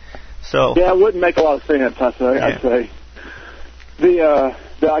 18. So it wouldn't make a lot of sense. I'd say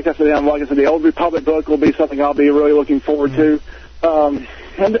like I said, the Old Republic book will be something I'll be really looking forward to.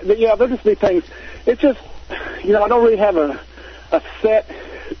 And there'll just be things. It's just, I don't really have a set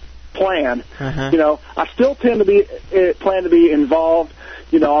plan. I still tend to plan to be involved.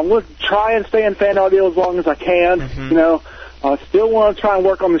 I'm going to try and stay in fan audio as long as I can. I still want to try and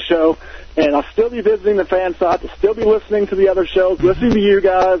work on the show, and I'll still be visiting the fan sites. I'll still be listening to the other shows, listening to you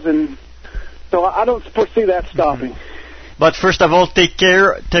guys, and so I don't foresee that stopping. But first of all, take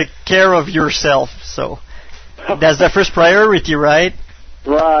care of yourself. So that's the first priority, right?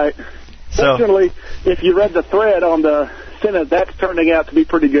 Right. Fortunately, if you read the thread on the Senate, that's turning out to be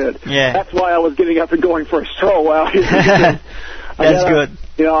pretty good. Yeah. That's why I was getting up and going for a stroll out here. That's good.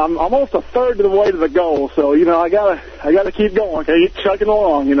 I'm almost a third of the way to the goal, so I gotta keep going. Keep chugging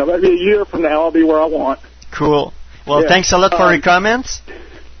along. Maybe a year from now I'll be where I want. Cool. Well, thanks a lot for your comments.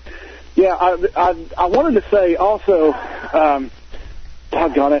 Yeah, I wanted to say also,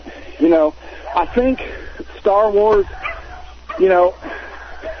 doggone it, I think Star Wars, we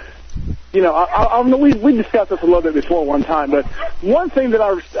discussed this a little bit before one time, but one thing that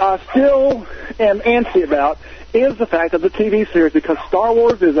I still am antsy about is the fact of the TV series, because Star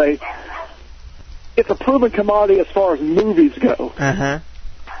Wars it's a proven commodity as far as movies go.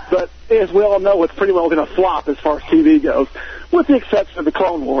 But as we all know, it's pretty well going to flop as far as TV goes, with the exception of the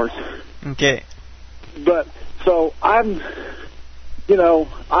Clone Wars. Okay. But so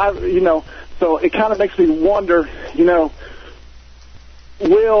so it kind of makes me wonder,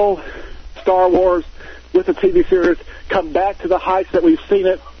 will Star Wars with the TV series come back to the heights that we've seen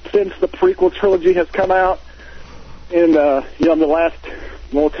it since the prequel trilogy has come out in the last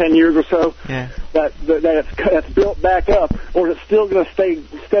 10 years or so? Yeah. That it's built back up, or is it still going to stay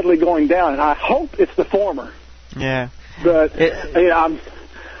steadily going down? And I hope it's the former. Yeah. But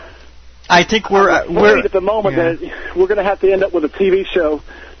I think we're at the moment that we're going to have to end up with a TV show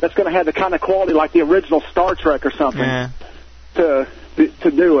that's going to have the kind of quality like the original Star Trek or something to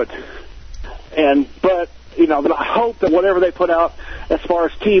do it. But I hope that whatever they put out as far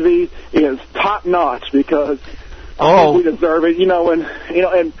as TV is top notch, because I think we deserve it.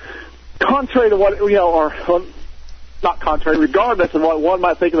 And contrary to what not contrary, regardless of what one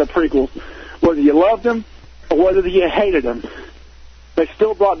might think of the prequels, whether you loved them or whether you hated them, they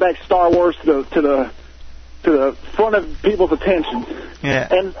still brought back Star Wars to the front of people's attention. Yeah.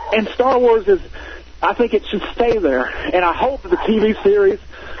 And Star Wars I think it should stay there. And I hope that the TV series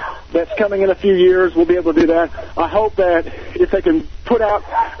that's coming in a few years will be able to do that. I hope that if they can put out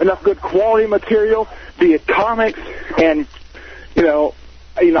enough good quality material, be it comics, and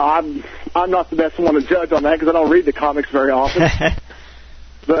I'm not the best one to judge on that because I don't read the comics very often.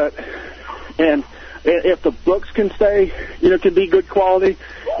 And if the books can stay, can be good quality,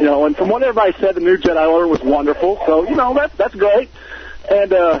 and from what everybody said, the new Jedi Order was wonderful. So, that's great.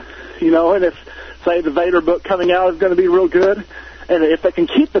 And, and if, say, the Vader book coming out is going to be real good, and if they can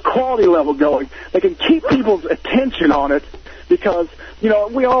keep the quality level going, they can keep people's attention on it, because,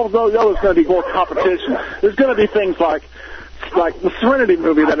 we all know there's going to be more competition. There's going to be things like the Serenity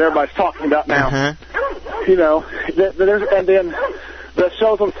movie that everybody's talking about now. And then the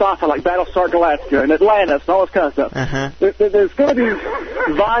shows on sci-fi like Battlestar Galactica and Atlantis and all this kind of stuff. There's going to be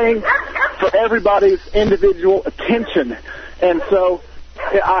vying for everybody's individual attention. And so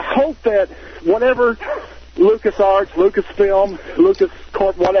I hope that whatever LucasArts, Lucasfilm,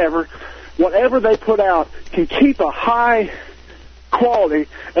 LucasCorp, whatever they put out can keep a high quality,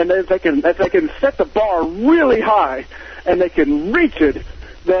 and if they can set the bar really high, and they can reach it,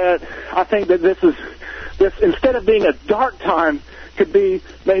 that I think that this instead of being a dark time, could be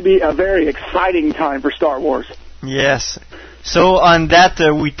maybe a very exciting time for Star Wars. Yes. So on that,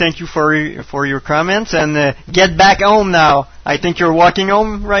 we thank you for your comments, and get back home now. I think you're walking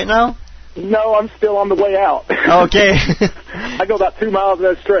home right now? No, I'm still on the way out. Okay. I go about 2 miles in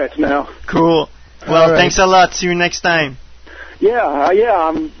that stretch now. Cool. Well, thanks a lot. See you next time. Yeah,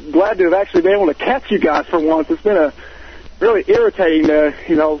 I'm glad to have actually been able to catch you guys for once. It's been a really irritating,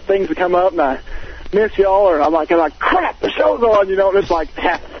 things that come up, and I miss y'all, or I'm like, crap, the show's on, and it's like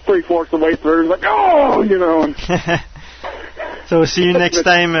half, 3/4 of the way through. It's like, oh, So see you next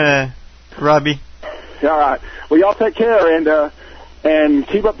time, Robbie. All right. Well, y'all take care, and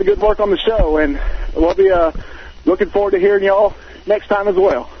keep up the good work on the show, and we'll be looking forward to hearing y'all next time as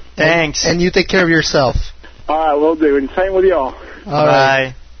well. Thanks. And you take care of yourself. All right, we'll do, and same with y'all. All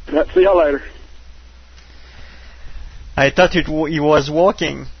right. Yep, see y'all later. I thought he was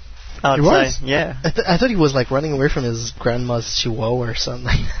walking outside. He was? Yeah. I thought he was like running away from his grandma's chihuahua or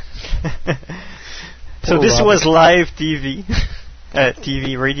something. So this was live TV,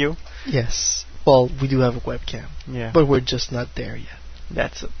 radio. Yes. Well, we do have a webcam. Yeah. But we're just not there yet.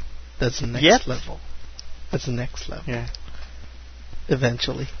 That's the next level. That's the next level. Yeah.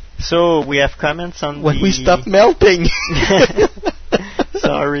 Eventually. So we have comments on when we stop melting.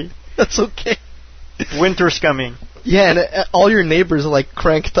 Sorry. That's okay. Winter's coming. Yeah, and all your neighbors are like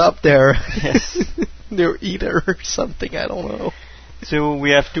cranked up there. Yes. They're either or something, I don't know. So we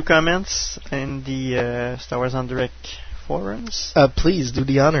have 2 comments in the Star Wars on Direct forums. Please do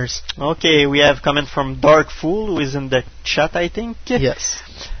the honors. Okay, we have comment from Dark Fool, who is in the chat, I think. Yes.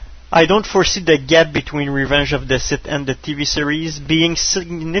 I don't foresee the gap between Revenge of the Sith and the TV series being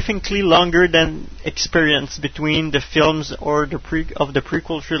significantly longer than experience between the films or the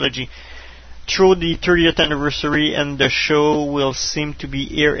prequel trilogy. Through the 30th anniversary, and the show will seem to be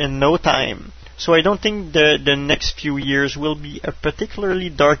here in no time. So I don't think the next few years will be a particularly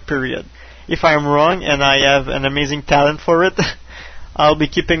dark period. If I'm wrong and I have an amazing talent for it, I'll be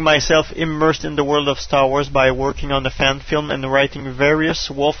keeping myself immersed in the world of Star Wars by working on the fan film and writing various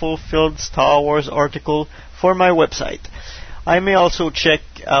waffle-filled Star Wars articles for my website. I may also check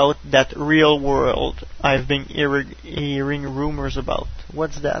out that Real World I've been hearing rumors about.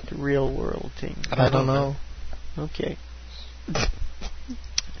 What's that Real World thing? I don't know. Okay.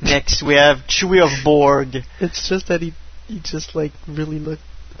 Next we have Chewie of Borg. It's just that he just like really looked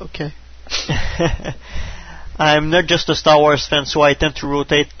okay. I'm not just a Star Wars fan, so I tend to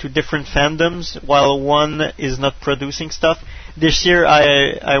rotate to different fandoms while one is not producing stuff. This year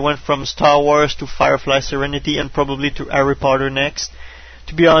I went from Star Wars to Firefly Serenity and probably to Harry Potter next.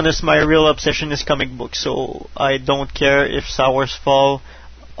 To be honest, my real obsession is comic books, so I don't care if Star Wars fall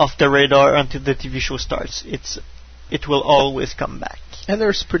off the radar until the TV show starts. It will always come back. And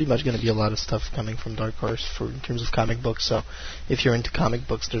there's pretty much going to be a lot of stuff coming from Dark Horse in terms of comic books, so if you're into comic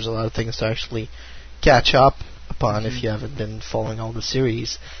books, there's a lot of things to actually catch up upon if you haven't been following all the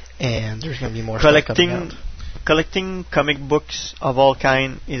series, and there's going to be more stuff coming out. Collecting comic books of all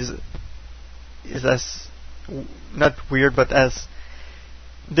kind is as not weird, but as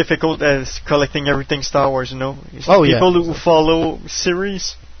difficult as collecting everything Star Wars. People who follow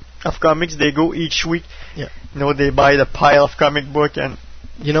series of comics, they go each week. Yeah. They buy the pile of comic book, and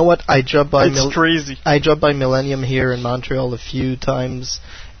you know what? I drop by. It's crazy. I drop by Millennium here in Montreal a few times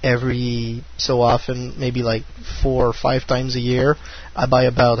every so often, maybe like 4 or 5 times a year. I buy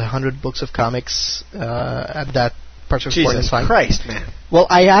about 100 books of comics at that particular point in time. Jesus Christ, man. Well,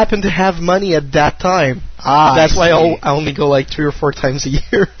 I happen to have money at that time. That's why I only go like 3 or 4 times a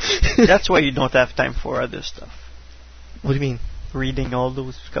year. That's why you don't have time for other stuff. What do you mean? Reading all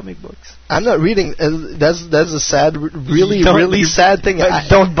those comic books. I'm not reading. That's a sad, really sad thing. I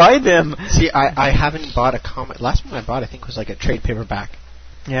don't buy them. See, I haven't bought a comic. Last one I bought, I think, was like a trade paperback.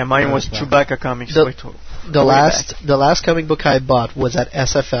 Yeah, mine was Chewbacca comics. The last comic book I bought was at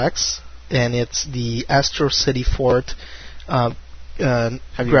SFX, and it's the Astro City Fort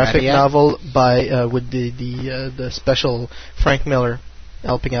graphic novel by with the special Frank Miller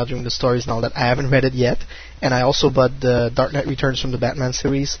helping out during the stories and all that. I haven't read it yet, and I also bought the Dark Knight Returns from the Batman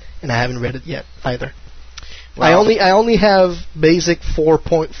series, and I haven't read it yet either. Well, I only have basic four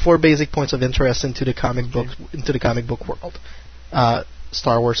basic points of interest into the comic book world.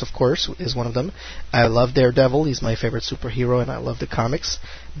 Star Wars, of course, is one of them. I love Daredevil; he's my favorite superhero, and I love the comics.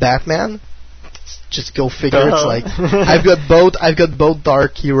 Batman, just go figure. It's like I've got both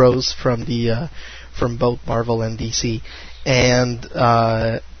dark heroes from both Marvel and DC, and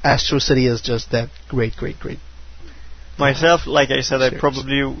Astro City is just that great Myself, like I said, I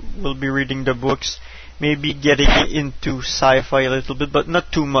probably will be reading the books, maybe getting into sci-fi a little bit, but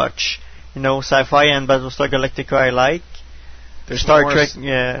not too much. You know, sci-fi and Battlestar Galactica I like. There's Star more Trek,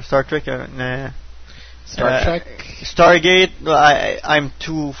 Star Trek, nah. Star Trek? Stargate, I'm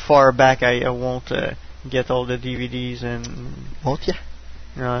too far back. I won't get all the DVDs and... Won't you?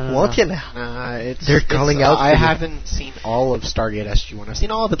 No. Won't you now? They're calling out. I haven't seen all of Stargate SG-1. I've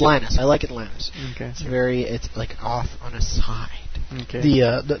seen all of Atlantis. I like Atlantis. Okay. It's like off on a side. Okay.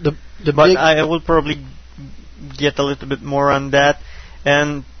 The but big I will probably get a little bit more on that,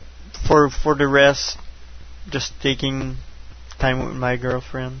 and for the rest, just taking time with my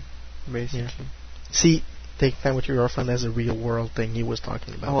girlfriend, basically. Yeah. See, take time with your girlfriend as a real world thing he was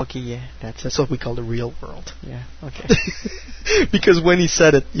talking about. Oh, okay, yeah, that's what we call the real world. Yeah, okay. Because when he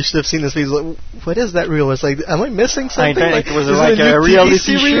said it, you should have seen this. He's like, "What is that real?" It's like, am I missing something? I like, think it was is like it a reality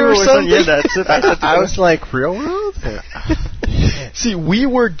show or something? Yeah, that's it. I was like, real world? See, we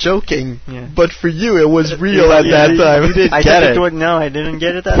were joking, but for you, it was real at that time. You didn't I get it. No, I didn't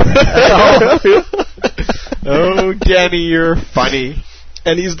get it at all. Oh, Danny, you're funny.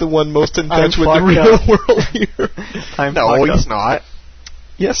 And he's the one most in touch with the fucked real up. world here. No, he's not.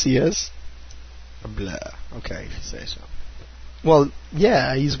 Yes, he is. Blah. Okay, if you say so. Well,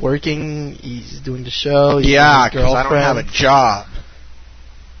 yeah, he's working, he's doing the show, he's Yeah, with his because I don't have a job.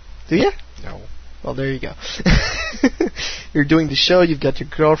 Do you? No. Well, there you go. You're doing the show, you've got your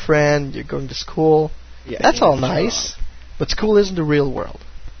girlfriend, you're going to school. Yeah, that's all nice. But school isn't the real world.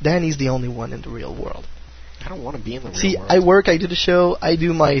 Danny's the only one in the real world. I don't want to be in the real See, world. I work, I do the show, I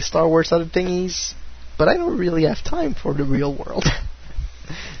do my Star Wars other thingies, but I don't really have time for the real world.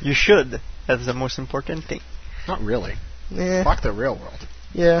 You should. That's the most important thing. Not really. Yeah. Fuck the real world.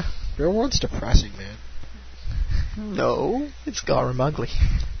 Yeah. Real world's depressing, man. No, it's Garum ugly.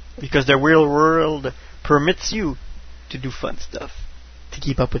 Because the real world permits you to do fun stuff. To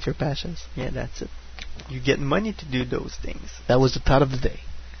keep up with your passions. Yeah, that's it. You get money to do those things. That was the thought of the day.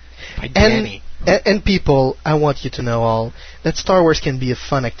 By Danny. And people, I want you to know all that Star Wars can be a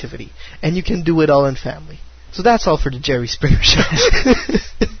fun activity, and you can do it all in family. So that's all for the Jerry Springer Show.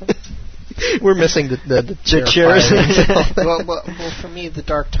 We're missing the chairs. well, for me, the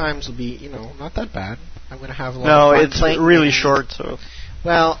dark times will be, not that bad. I'm going to have a lot of fun. No, it's really short, so...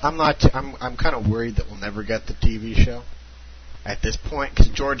 Well, I'm not. I'm kind of worried that we'll never get the TV show at this point because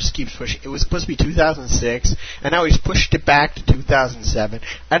George just keeps pushing. It was supposed to be 2006, and now he's pushed it back to 2007,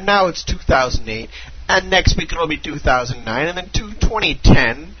 and now it's 2008, and next week it'll be 2009, and then 2010,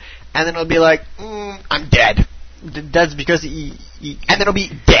 and then it'll be like, I'm dead. That's because and then it'll be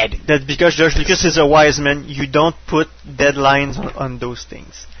dead. That's because George Lucas is a wise man. You don't put deadlines on those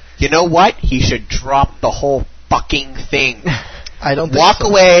things. You know what? He should drop the whole fucking thing. I don't walk think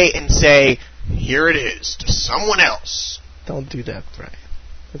so. away and say, "Here it is," to someone else. Don't do that, Brian.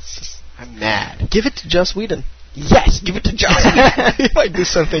 It's just, I'm mad. Give it to Joss Whedon. Yes, give it to Joss Whedon. He might do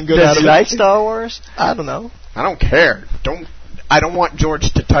something good Does out of he it. like Star Wars? I don't know. I don't care. I don't want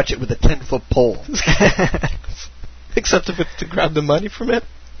George to touch it with a 10-foot pole. Except if it's to grab the money from it.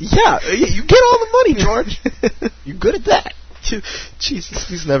 Yeah, you get all the money, George. You're good at that. Jesus,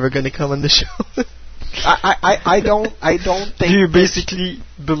 he's never going to come on the show. I don't think. Do you basically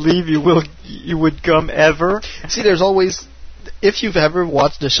believe you would come ever? See, there's always, if you've ever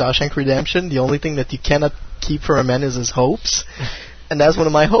watched The Shawshank Redemption, the only thing that you cannot keep from a man is his hopes, and that's one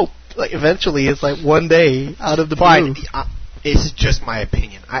of my hopes. Like eventually, it's like one day out of the blue. This is just my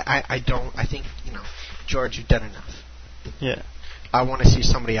opinion. I think George, you've done enough. Yeah. I want to see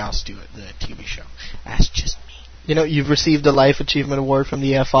somebody else do it, the TV show. That's just me. You've received the Life Achievement Award from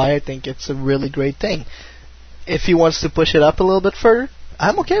the FI. I think it's a really great thing. If he wants to push it up a little bit further,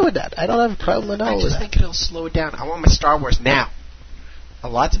 I'm okay with that. I don't have a problem at all with that. I just think it'll slow it down. I want my Star Wars now.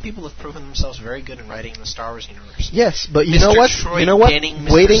 Lots of people have proven themselves very good in writing the Star Wars universe. Yes, but Mr. know what? Troy You know what? Denning,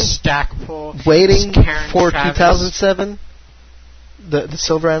 Waiting Stackpole, for Travis. 2007, the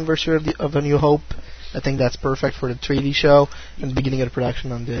silver anniversary of A New Hope. I think that's perfect for the 3D show and the beginning of the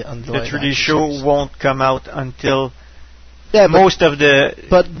production on the The 3D show won't come out until most of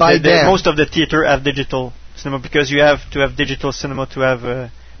the theater have digital cinema, because you have to have digital cinema to have a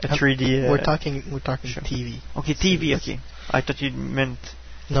 3D. We're talking show. TV. Okay, TV. Okay, I thought you meant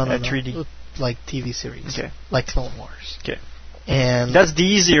no 3D, like TV series. Okay, like Clone Wars. Okay. And that's the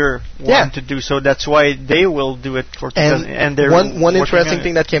easier one to do, so that's why they will do it for 2000. And they're one interesting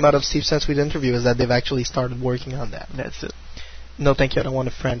thing that came out of Steve Sansweet's interview is that they've actually started working on that. That's it. No, thank you. I don't want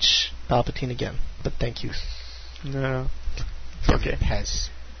a French Palpatine again, but thank you. No. Okay.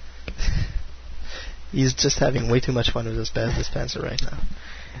 He's just having way too much fun with this dispenser right now.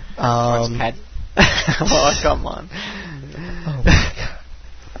 Oh, come on.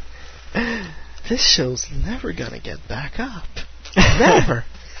 this show's never gonna get back up. Never.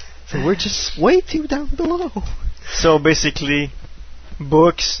 So we're just way too down below. So basically,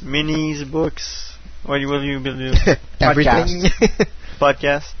 books, minis, books. What will you do? Everything.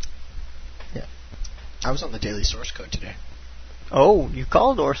 Podcast. Yeah. I was on the Daily Source Code today. Oh, you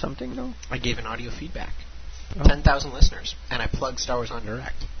called or something, no? I gave an audio feedback. 10,000 listeners, and I plugged Star Wars on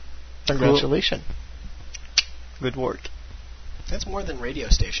Direct. Congratulations. Good work. That's more than radio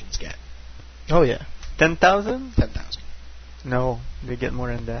stations get. Oh, yeah. 10,000? 10,000. No, they get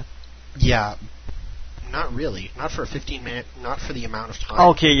more than that. Yeah. Not really. Not for a 15-minute, not for the amount of time.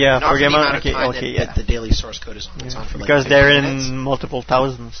 Okay, yeah, not for the amount of time that the Daily Source Code is on. It's on for like because they're minutes. in multiple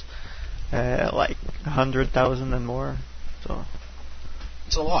thousands. Like 100,000 and more. So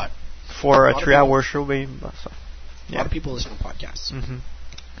it's a lot. For a 3-hour show, babe. So, yeah. A lot of people listen to podcasts. Mm-hmm.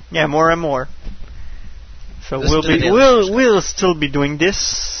 Yeah, more and more. So listen we'll still be doing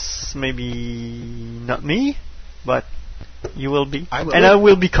this. Maybe not me, but you will be. I will. And I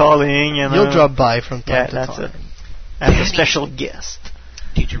will be calling. And you'll drop by from time to that's time. it. As a special guest.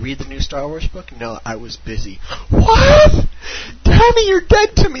 Did you read the new Star Wars book? No, I was busy. What? Danny, you're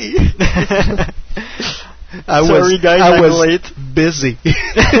dead to me. Sorry, guys, I I'm was late. Busy.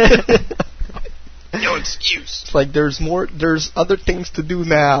 No excuse. It's like there's other things to do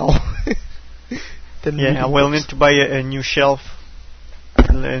now. I will need to buy a new shelf,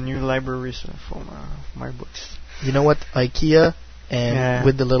 a new library for my books. You know what? IKEA and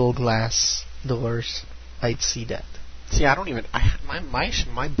with the little glass doors, I'd see that. See, I don't even.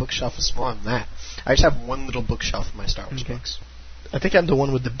 My bookshelf is smaller than that. I just have one little bookshelf of my Star Wars books. I think I'm the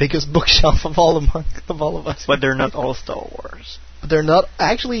one with the biggest bookshelf of all of us. But they're not all Star Wars. But they're not.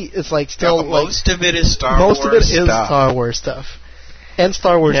 Actually, it's like still. Most of it is Star Wars. Most of it is Star Wars stuff, and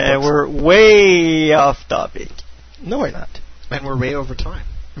Star Wars. Yeah, books. we're way off topic. No, we're not. And we're way over time.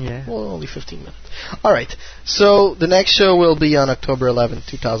 Yeah. Well, only 15 minutes. All right. So the next show will be on October 11th,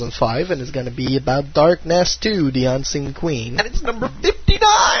 2005, and it's going to be about Darkness 2, The Unseen Queen. And it's number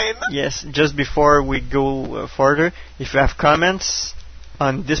 59! Yes, just before we go further, if you have comments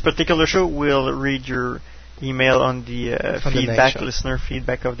on this particular show, we'll read your email on the feedback, listener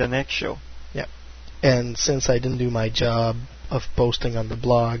feedback of the next show. Yeah. And since I didn't do my job of posting on the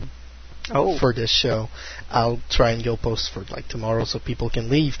blog for this show, I'll try and go post for like tomorrow so people can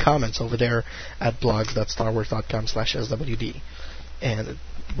leave comments over there at blogs.starwars.com/swd, and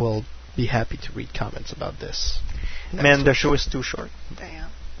we'll be happy to read comments about this. Man, the show is too short. Damn.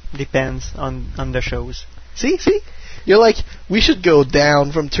 Depends on the shows. See? You're like, we should go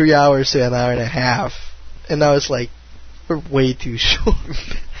down from 3 hours to an hour and a half, and now it's like, we're way too short.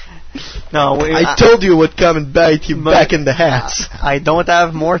 No, I told you what come and bite you back in the ass. I don't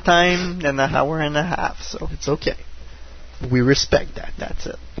have more time than an hour and a half, so it's okay. We respect that. That's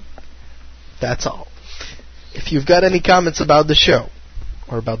it. That's all. If you've got any comments about the show,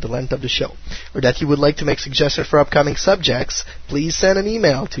 or about the length of the show, or that you would like to make suggestions for upcoming subjects, please send an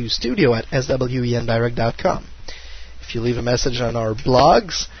email to studio@swendirect.com. If you leave a message on our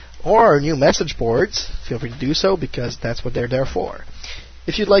blogs or our new message boards, feel free to do so because that's what they're there for.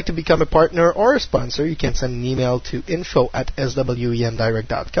 If you'd like to become a partner or a sponsor, you can send an email to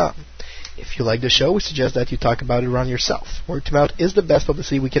info@swendirect.com. If you like the show, we suggest that you talk about it around yourself. Word of mouth is the best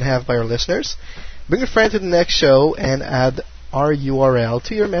publicity we can have by our listeners. Bring a friend to the next show and add our URL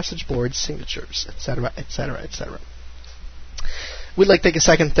to your message board signatures, etc., etc., etc. We'd like to take a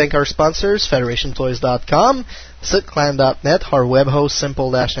second to thank our sponsors, FederationToys.com, SitClan.net, our web host,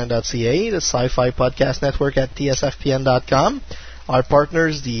 Simple-Net.ca, the Sci-Fi Podcast Network at TSFPN.com, our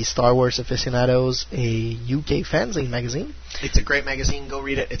partners, the Star Wars Aficionados, a UK fanzine magazine. It's a great magazine. Go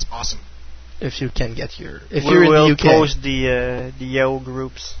read it. It's awesome. If you can get here. If we you're in will the UK. post the Yahoo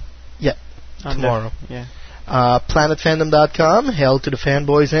groups. Yeah, tomorrow. Yeah. PlanetFandom.com, hail to the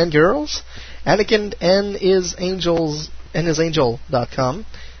fanboys and girls. Anakin and his Angel.com.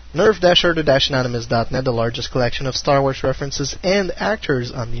 Nerf-Order-Anonymous.net, the largest collection of Star Wars references and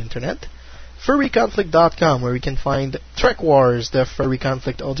actors on the internet. FurryConflict.com, where we can find Trek Wars, the Furry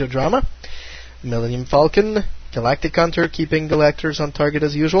Conflict audio drama. Millennium Falcon, Galactic Hunter, keeping Galactors on target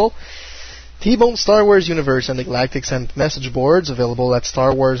as usual. T-Bone Star Wars Universe and the Galactic Sent message boards, available at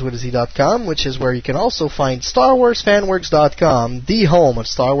StarWarsWithAZ.com, which is where you can also find StarWarsFanWorks.com, the home of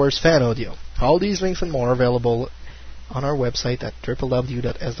Star Wars fan audio. All these links and more are available on our website at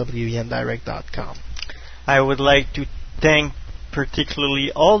www.swendirect.com. I would like to thank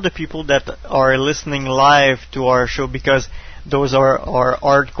particularly all the people that are listening live to our show, because those are our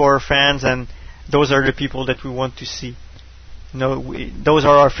hardcore fans and those are the people that we want to see. Those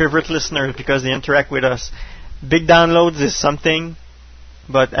are our favorite listeners because they interact with us. Big downloads is something,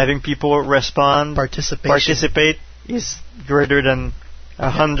 but having people respond, participate is greater than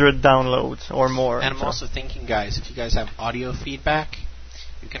 100 downloads or more. And I'm also thinking, guys, if you guys have audio feedback,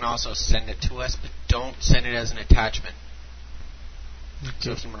 you can also send it to us, but don't send it as an attachment.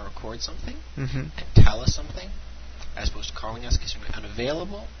 So if you want to record something and tell us something, as opposed to calling us because you're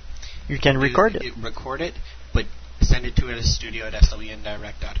unavailable, you can record it. Record it, but send it to us at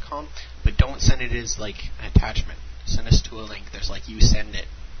studio@swindirect.com. But don't send it as like an attachment. Send us to a link. There's like you send it,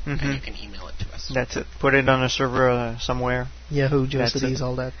 and you can email it to us. That's it. Put it on a server somewhere. Yahoo, GeoCities,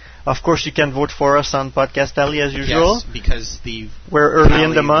 all that. Of course, you can vote for us on Podcast Tally as usual. Yes, because we're early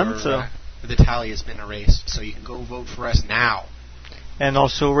in the month, so the tally has been erased. So you can go vote for us now. And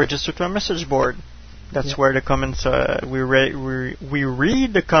also register to our message board. That's where the comments we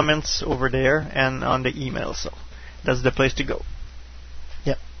read the comments over there and on the email. So that's the place to go.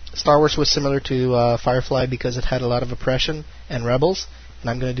 Yeah, Star Wars was similar to Firefly because it had a lot of oppression and rebels. And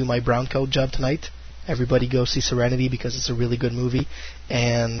I'm going to do my brown coat job tonight. Everybody go see Serenity because it's a really good movie,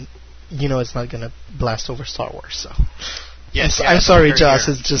 and it's not going to blast over Star Wars. So yes, I'm sorry, Joss,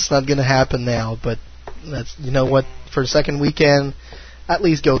 it's just not going to happen now. But that's what, for the second weekend, at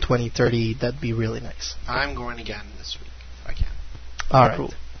least go 2030. That'd be really nice. I'm going again this week if I can. All right.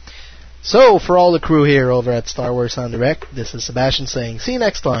 Cool. So for all the crew here over at Star Wars on Direct, this is Sebastian saying, see you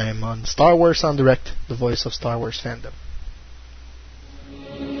next time on Star Wars on Direct, the voice of Star Wars fandom.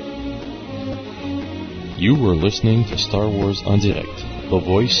 You were listening to Star Wars on Direct, the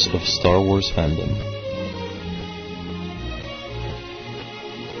voice of Star Wars fandom.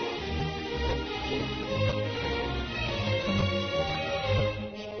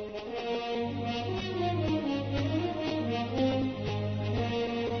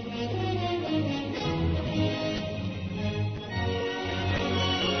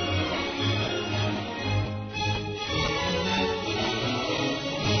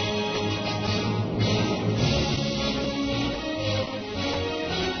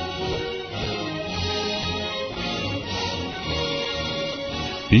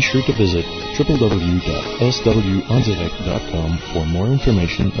 Be sure to visit www.swondirect.com for more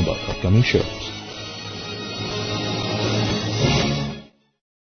information about upcoming shows.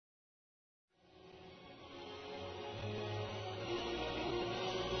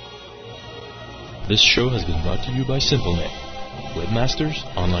 This show has been brought to you by SimpleNet. Webmasters,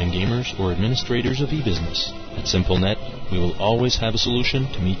 online gamers, or administrators of e-business. At SimpleNet, we will always have a solution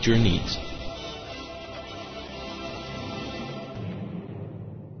to meet your needs.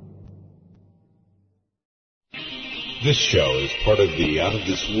 This show is part of the Out of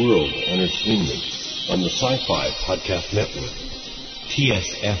This World Entertainment on the Sci-Fi Podcast Network,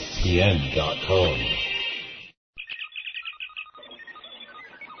 tsfpn.com.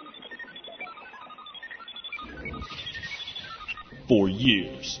 For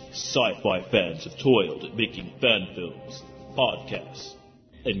years, sci-fi fans have toiled at making fan films, podcasts,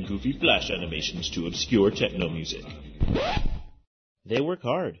 and goofy flash animations to obscure techno music. They work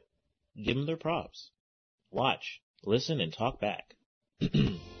hard. Give them their props. Watch, listen, and talk back.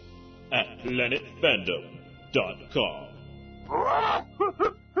 At planetfandom.com.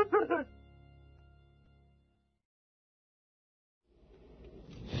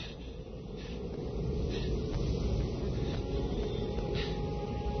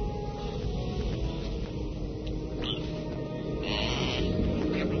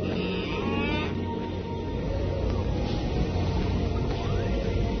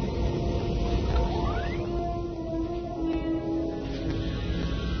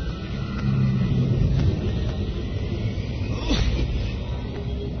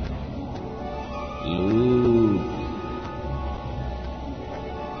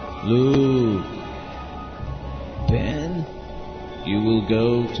 Luke. Ben, you will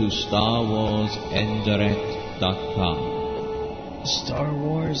go to StarWarsIndirect.com.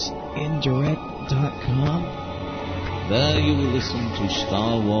 StarWarsIndirect.com? There you will listen to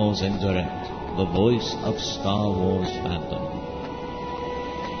Star Wars Indirect, the voice of Star Wars fandom.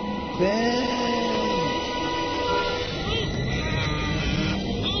 Ben!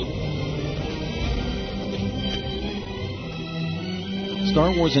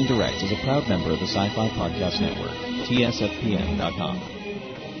 Star Wars Indirect is a proud member of the Sci-Fi Podcast Network, tsfpn.com.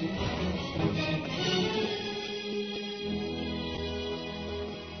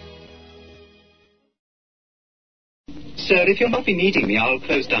 Sir, if you'll not be needing me, I'll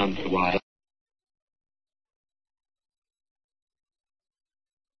close down for a while.